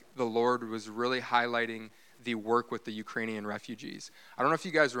like the Lord was really highlighting the work with the Ukrainian refugees. I don't know if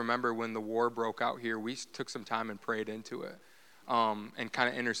you guys remember when the war broke out here, we took some time and prayed into it and kind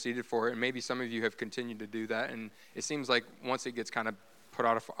of interceded for it. And maybe some of you have continued to do that. And it seems like once it gets kind of put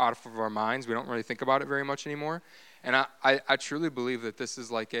out of our minds, we don't really think about it very much anymore. And I truly believe that this is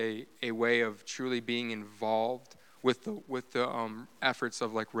like a way of truly being involved with the efforts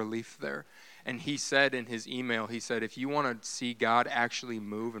of like relief there. And he said in his email, he said, if you want to see God actually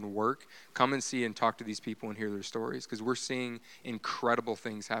move and work, come and see and talk to these people and hear their stories, because we're seeing incredible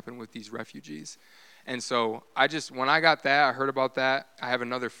things happen with these refugees. And so when I got that, I heard about that. I have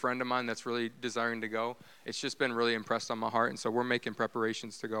another friend of mine that's really desiring to go. It's just been really impressed on my heart. And so we're making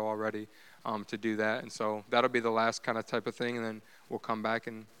preparations to go already to do that. And so that'll be the last kind of type of thing. And then we'll come back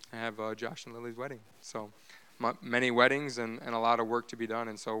and have Josh and Lily's wedding. So many weddings and a lot of work to be done,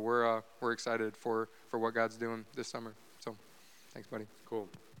 and so we're excited for what God's doing this summer. So, thanks, buddy. Cool.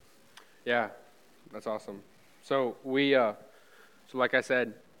 Yeah, that's awesome. So so like I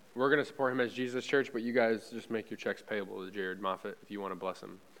said, we're going to support him as Jesus Church, but you guys just make your checks payable to Jared Moffitt if you want to bless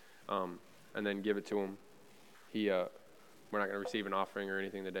him, and then give it to him. We're not going to receive an offering or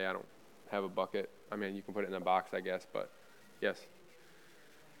anything today. I don't have a bucket. I mean, you can put it in a box, I guess, but yes.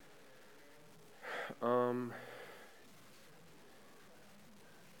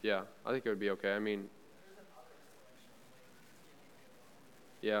 Yeah, I think it would be okay. I mean,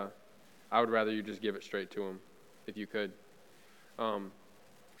 yeah, I would rather you just give it straight to him, if you could.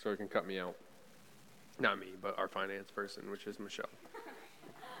 so he can cut me out. Not me, but our finance person, which is Michelle.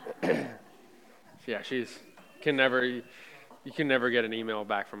 Yeah, you can never get an email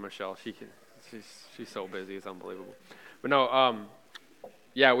back from Michelle. She's so busy, it's unbelievable. But no,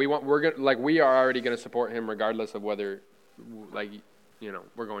 yeah, we are already gonna support him regardless of whether,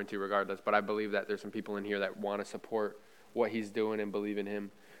 we're going to regardless. But I believe that there's some people in here that want to support what he's doing and believe in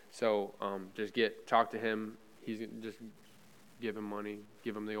him. So just talk to him. Just give him money,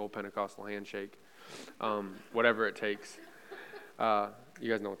 give him the old Pentecostal handshake, whatever it takes. You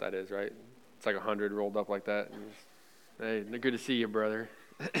guys know what that is, right? It's like 100 rolled up like that. Hey, good to see you, brother.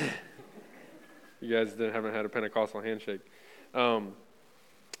 You guys haven't had a Pentecostal handshake.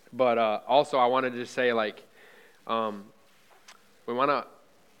 But also, I wanted to just say, we want to,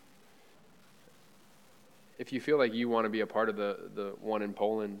 if you feel like you want to be a part of the one in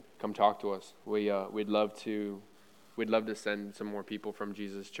Poland, come talk to us. We'd love to send some more people from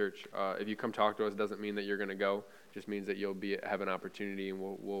Jesus Church. If you come talk to us, doesn't mean that you're going to go. It just means that you'll have an opportunity, and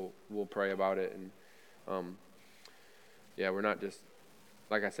we'll pray about it. And we're not just,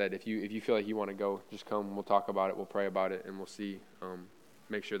 like I said, if you feel like you want to go, just come. We'll talk about it. We'll pray about it, and we'll see.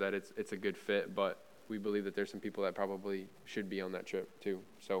 Make sure that it's a good fit. But we believe that there's some people that probably should be on that trip too.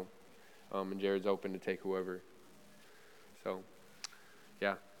 So, and Jared's open to take whoever. So,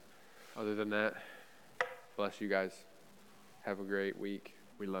 yeah. Other than that, bless you guys. Have a great week.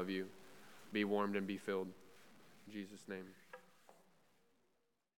 We love you. Be warmed and be filled. In Jesus' name.